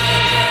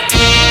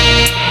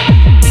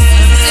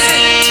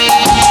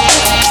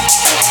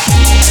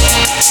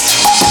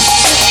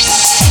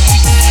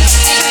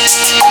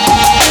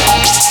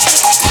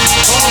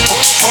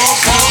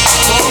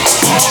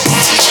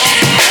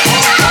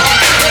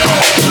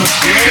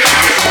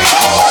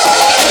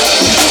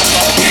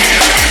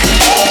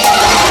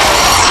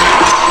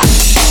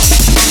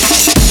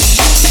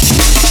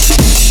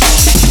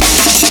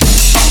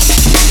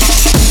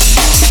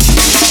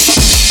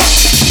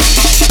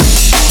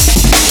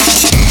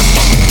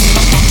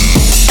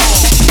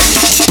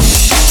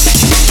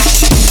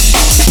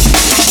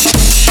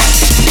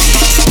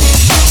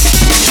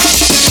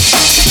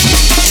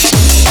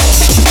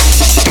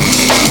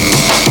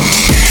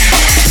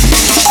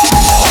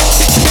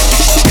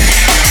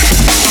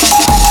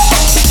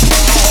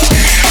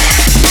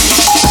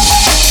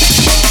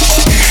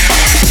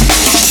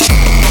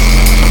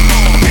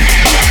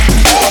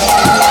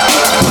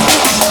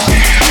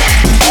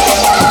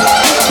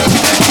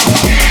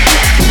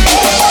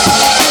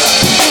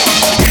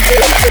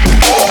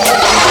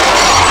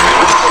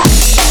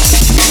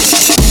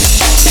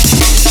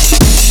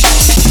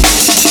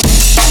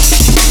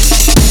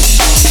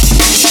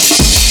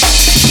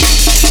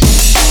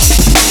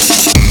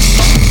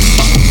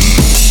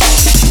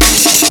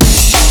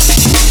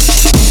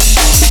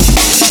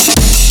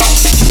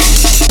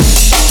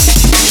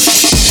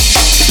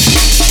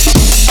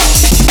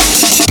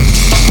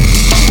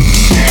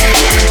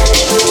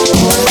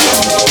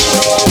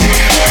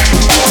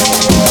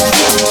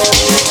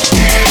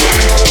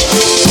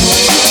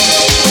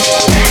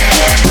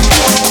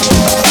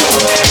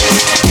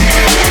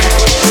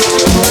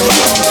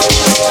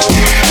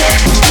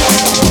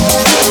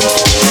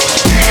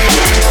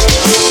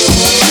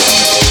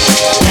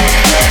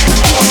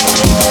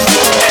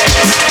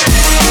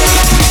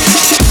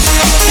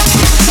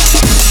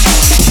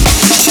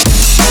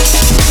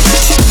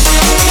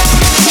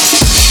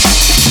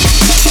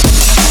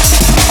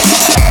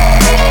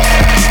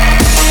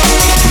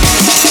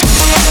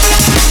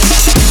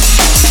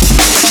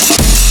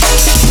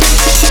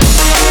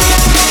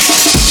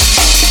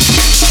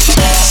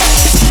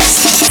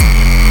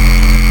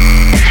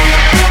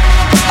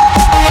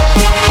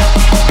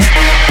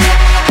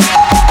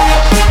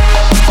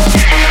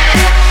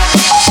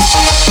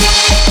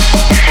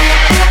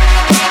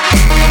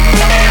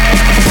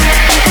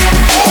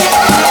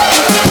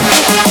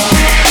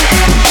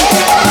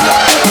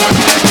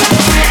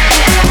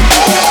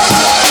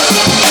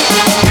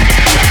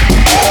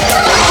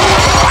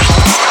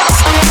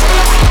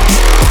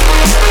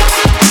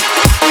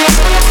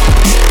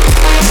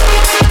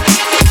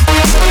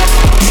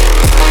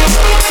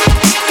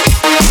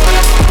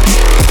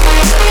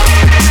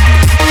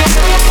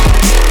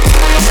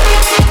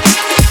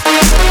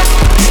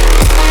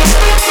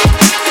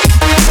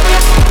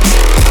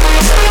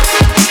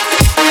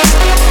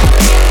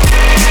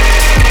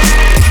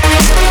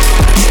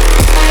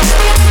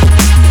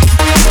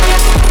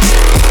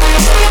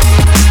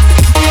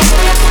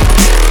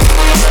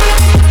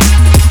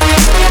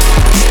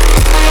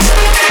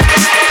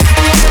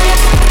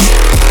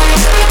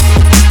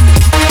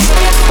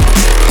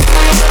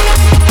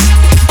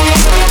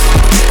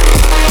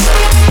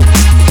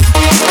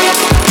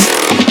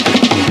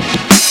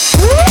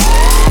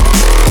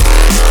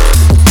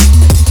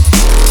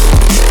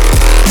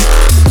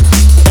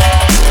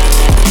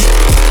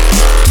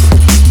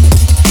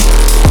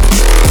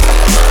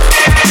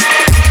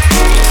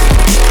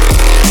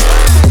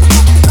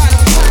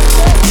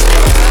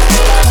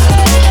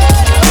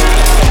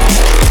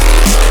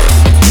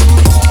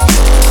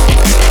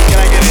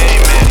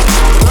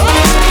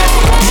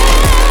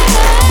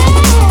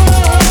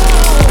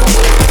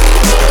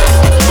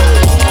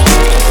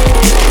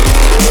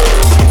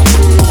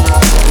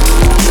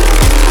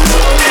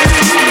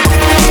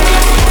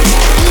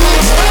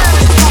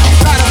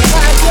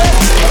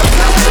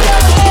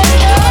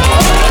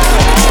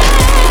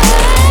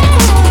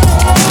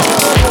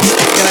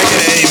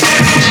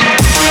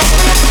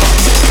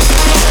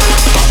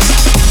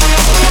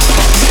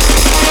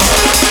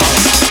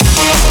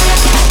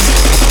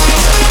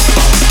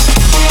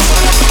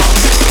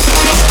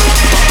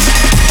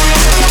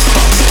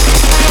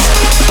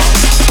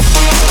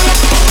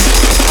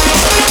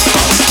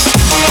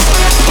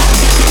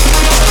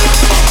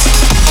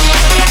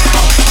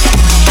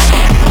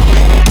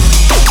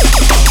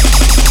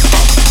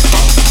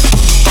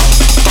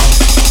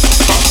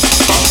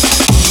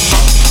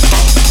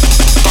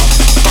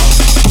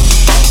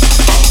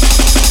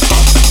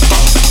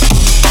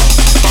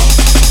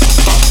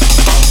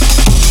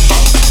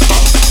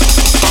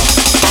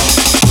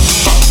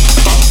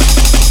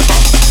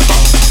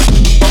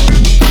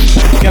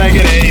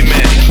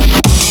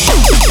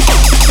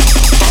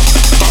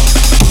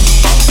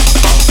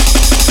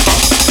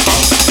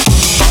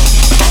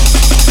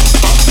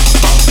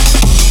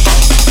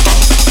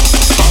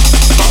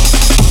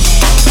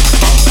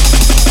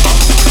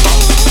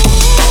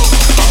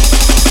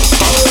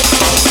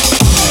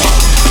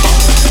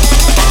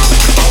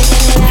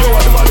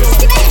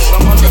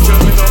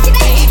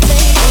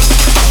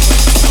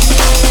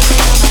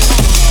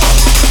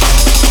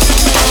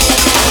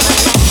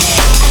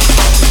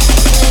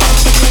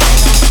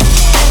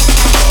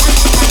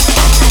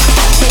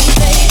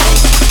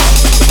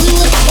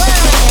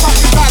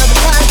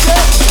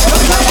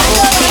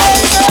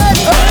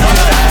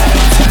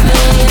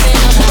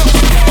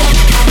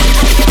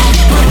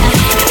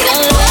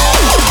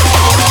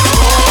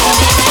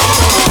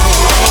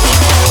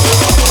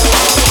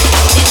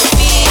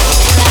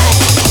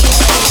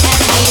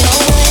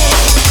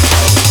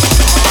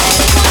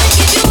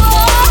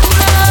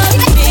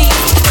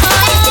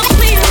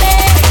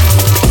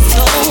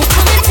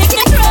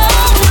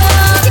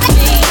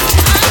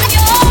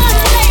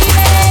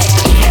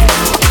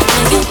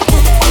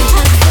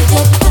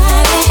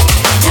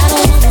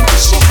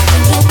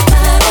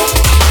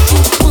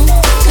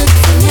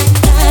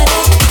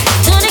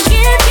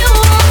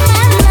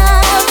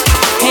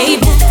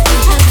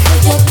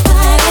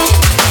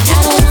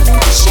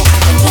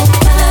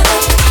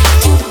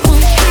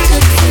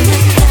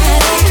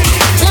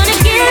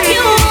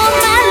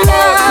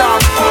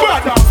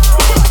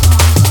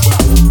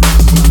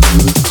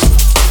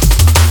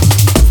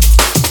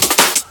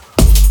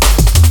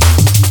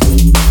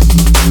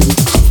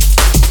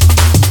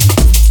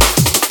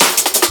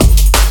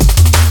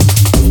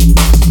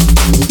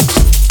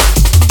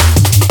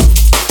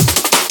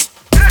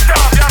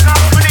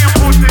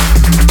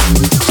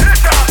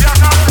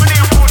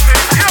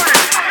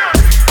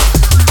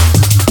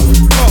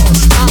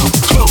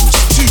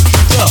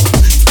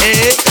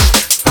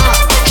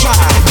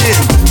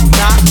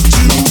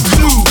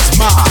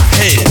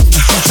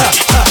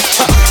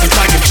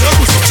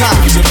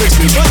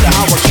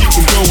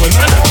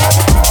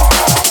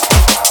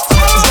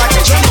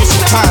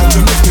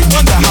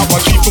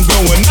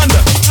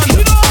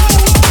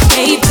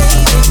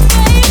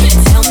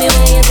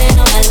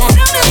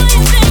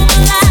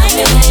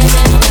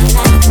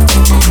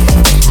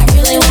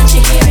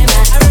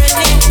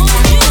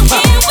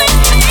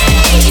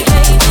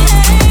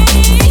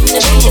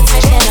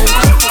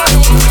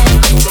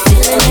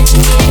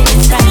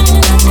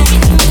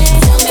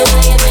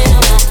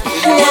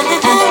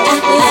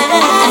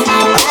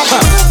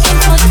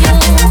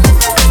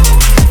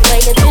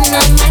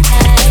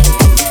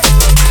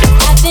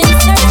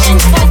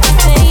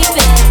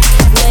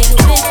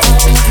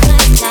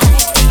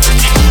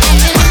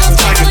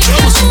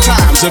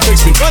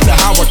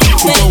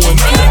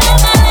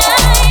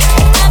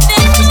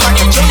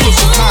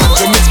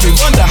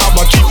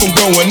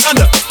 going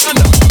under.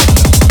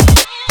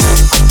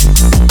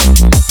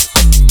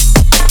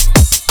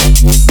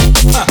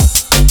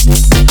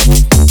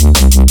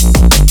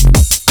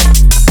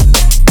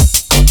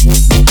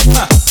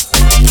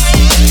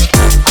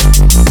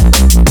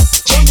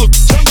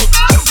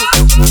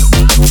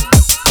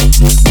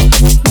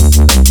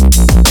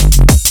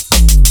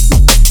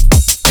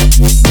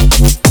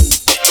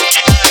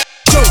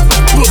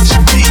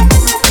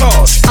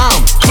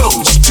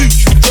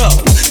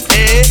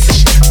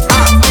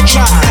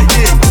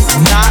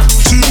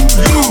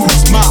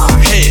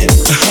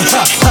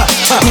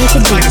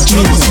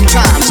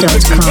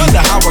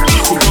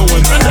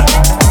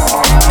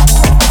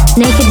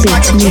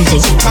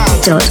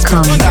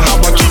 NakedBeatsMusic.com.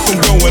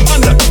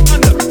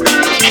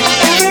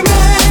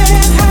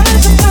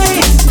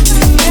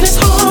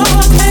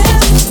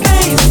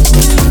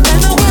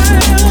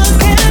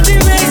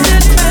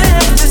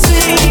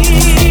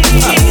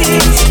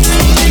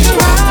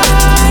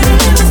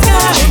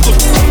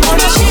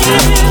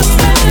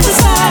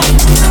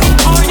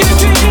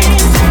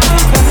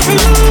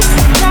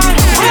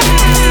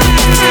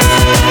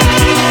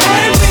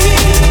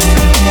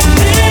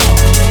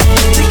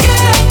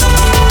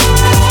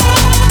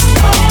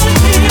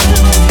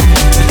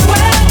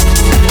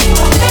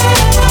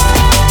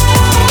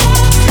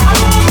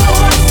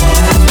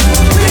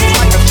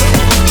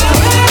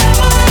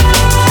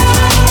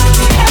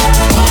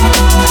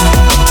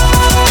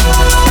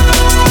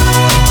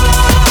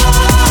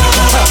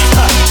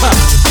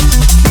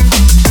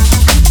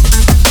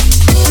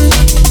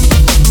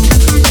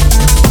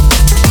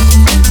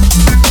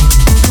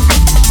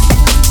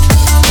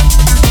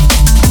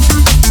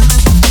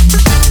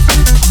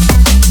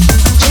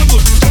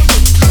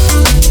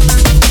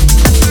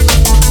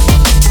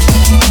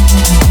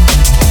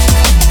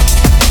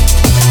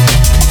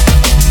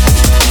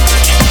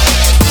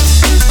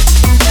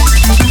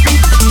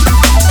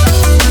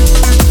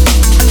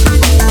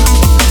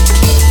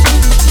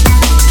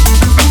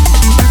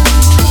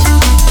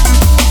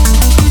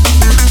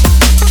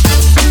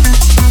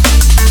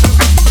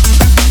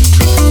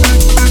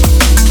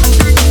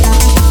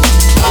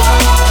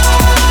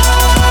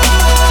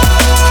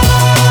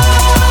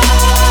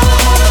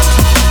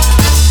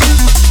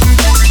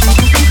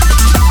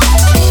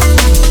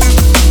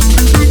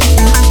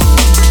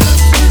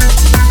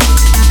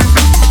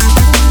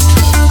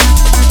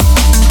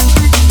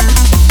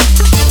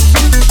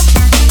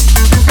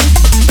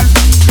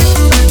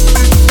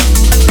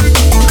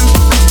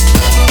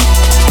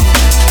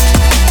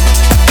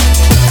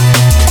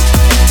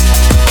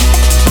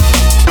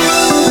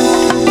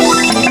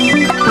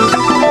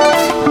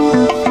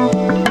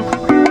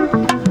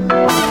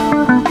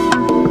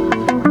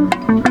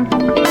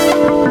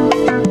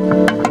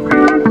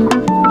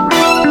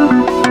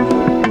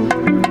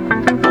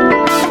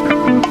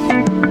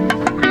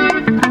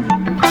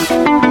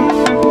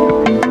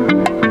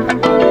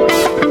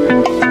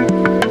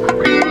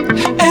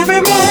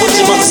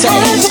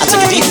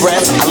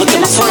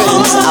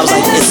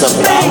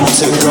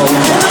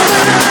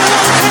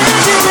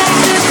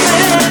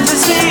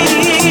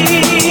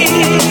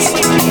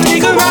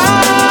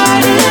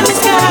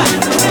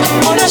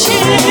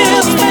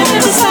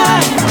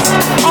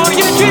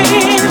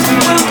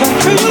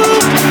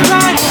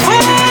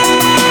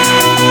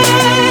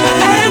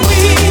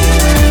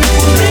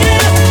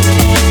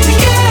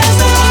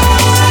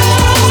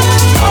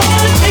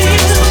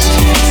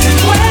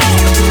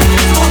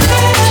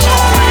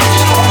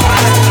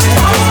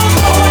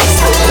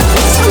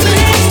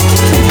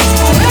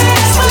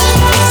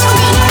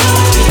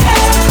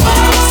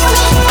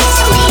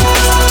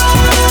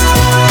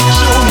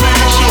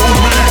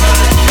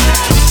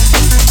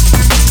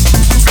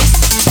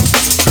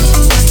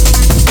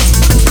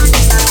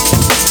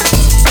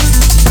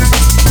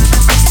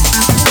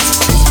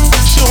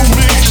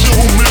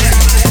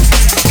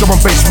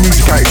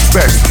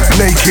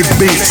 Naked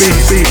Beats.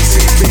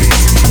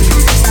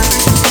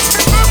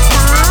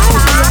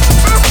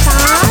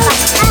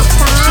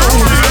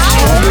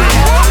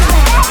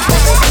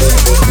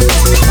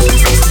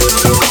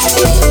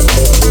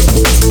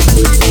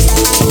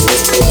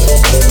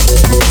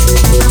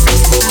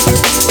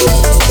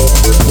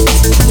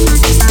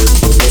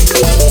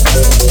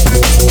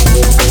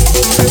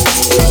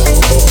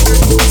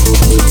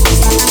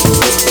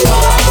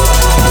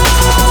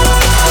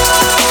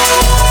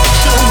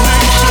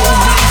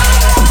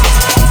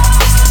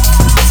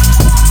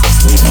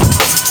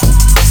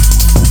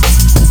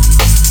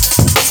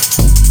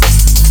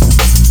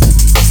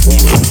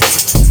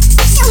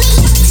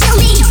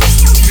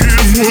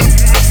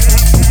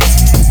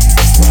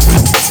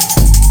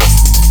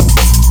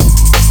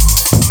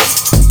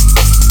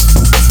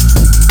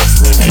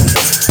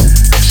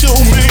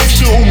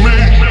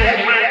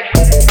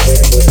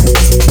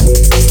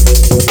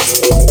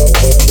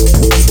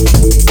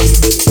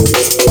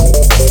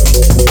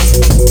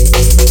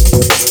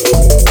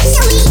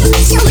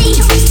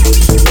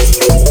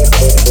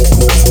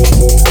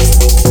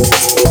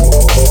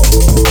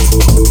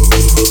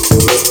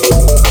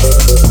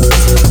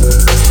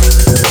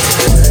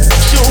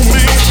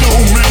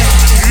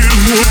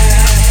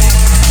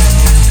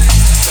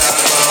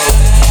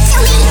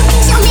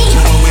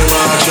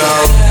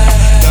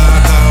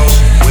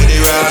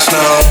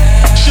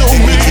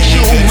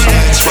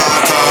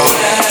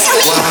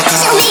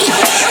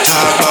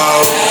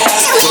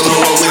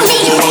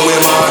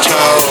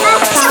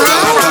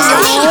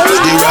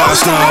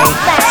 rise now.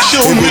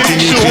 Everything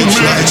eclipse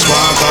like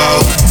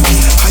sparkle.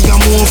 I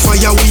am on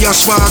fire, we are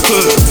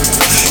sparkle.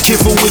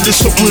 Careful with the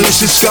something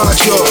less it's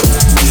scotch up.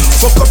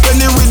 Fuck up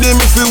any rhythm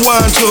if we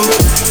want to.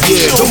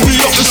 Yeah, don't be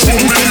up the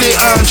sitting till they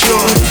answer you.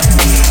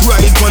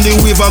 Right on the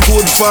wave of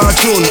good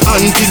fortune.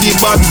 Anti the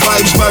bad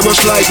vibes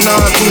virus like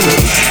nothing.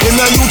 When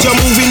I youth are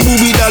moving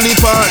booby dolly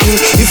parting.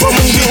 If I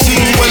move it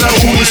in, well I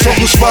shoot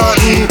something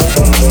Spartan.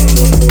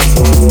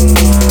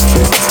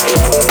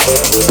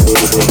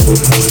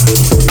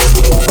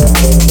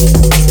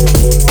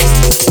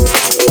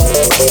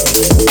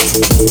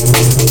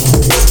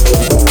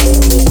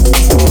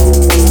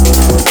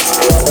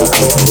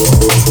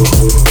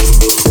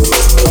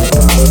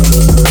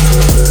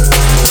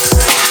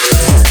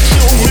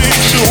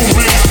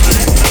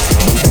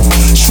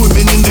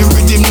 Swimming in the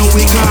rhythm, no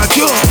we got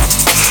you.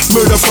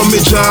 Murder from me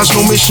jazz,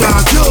 no me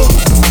shock you.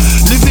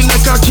 Living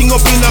like a king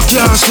up in a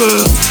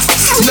castle.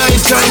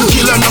 Nighttime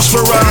killer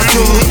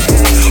Nosferatu.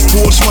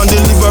 Postman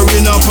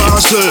delivering a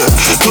parcel.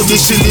 To the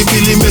silly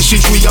billy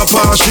message we a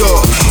pass you.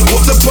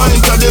 What the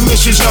point of the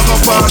message like a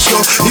pass you.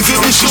 If you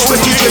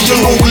disrespect it, you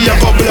know we a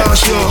go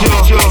blast you.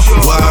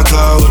 Walk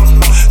out,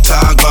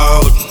 talk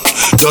out.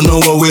 Don't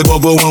know what we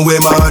bubble when we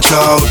march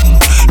out.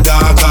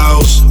 Dark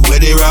house, where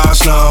they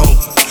rise now.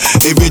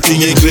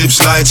 Everything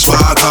eclipse light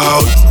spark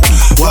out.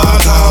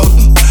 Walk out,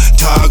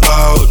 talk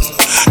out.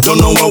 Don't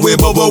know what we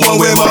bubble when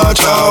we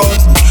march out.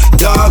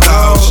 Dark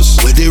house,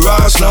 where they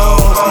rise now.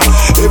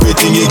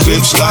 Everything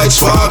eclipse light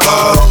spark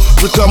out.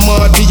 We come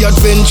out the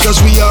adventures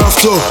we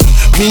after.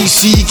 Me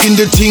seeking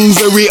the thing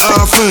very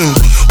often.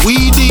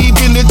 We deep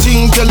in the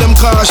thing, tell them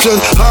caution.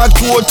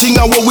 Hardcore thing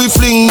and what we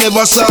fling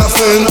never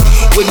soften.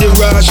 When the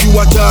rush you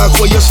attack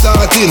where you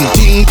starting.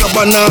 Think a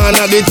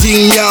banana, the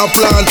thing you're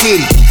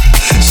planting.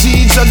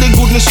 Seeds of the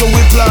goodness so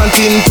we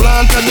planting.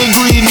 Plant of the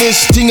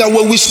greenness, thing and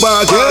what we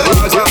spark.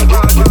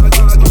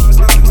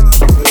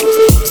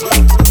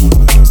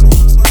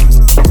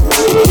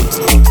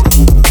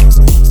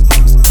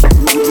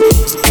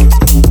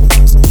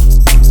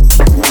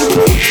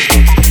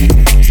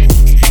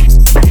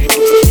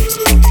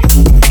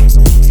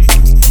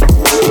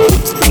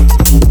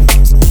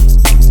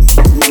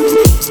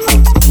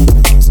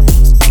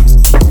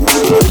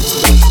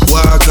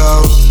 Walk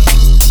out.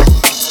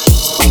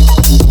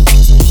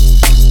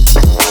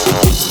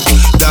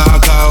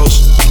 Dark house.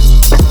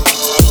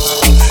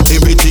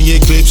 Everything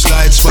eclipse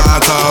light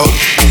spark out.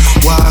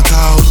 Walk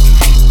out.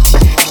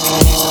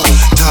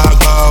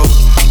 Talk out.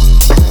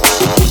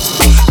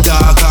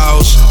 Dark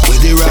house. Where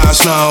they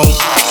rise now.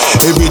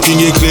 Everything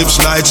eclipse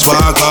light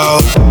spark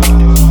out.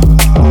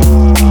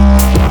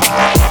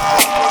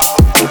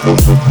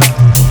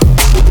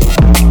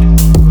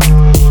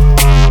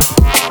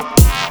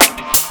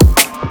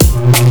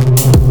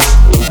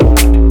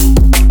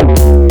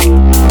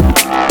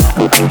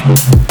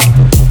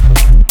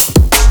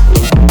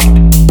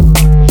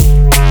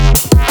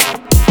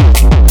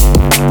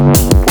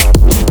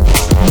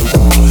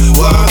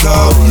 Walk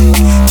out,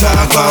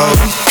 talk out.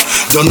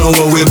 Don't know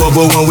what we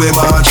bubble when we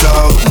march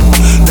out.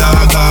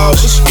 Dark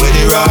house, where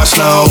they rise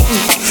now.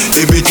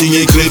 Everything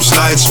eclipse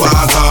light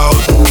spark out.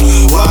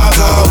 Walk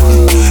out,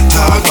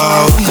 talk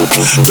out.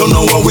 Don't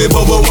know what we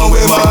bubble when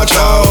we march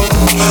out.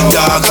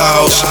 Dark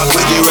house,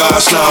 where they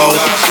rise now.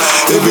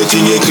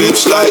 Everything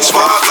eclipse light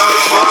spark out.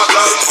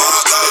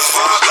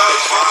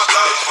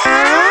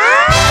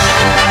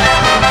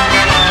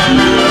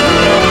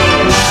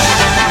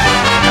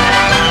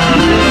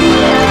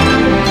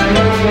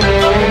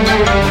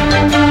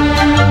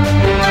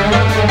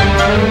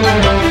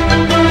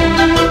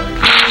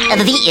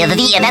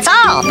 That's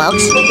all,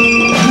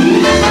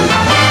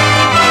 folks.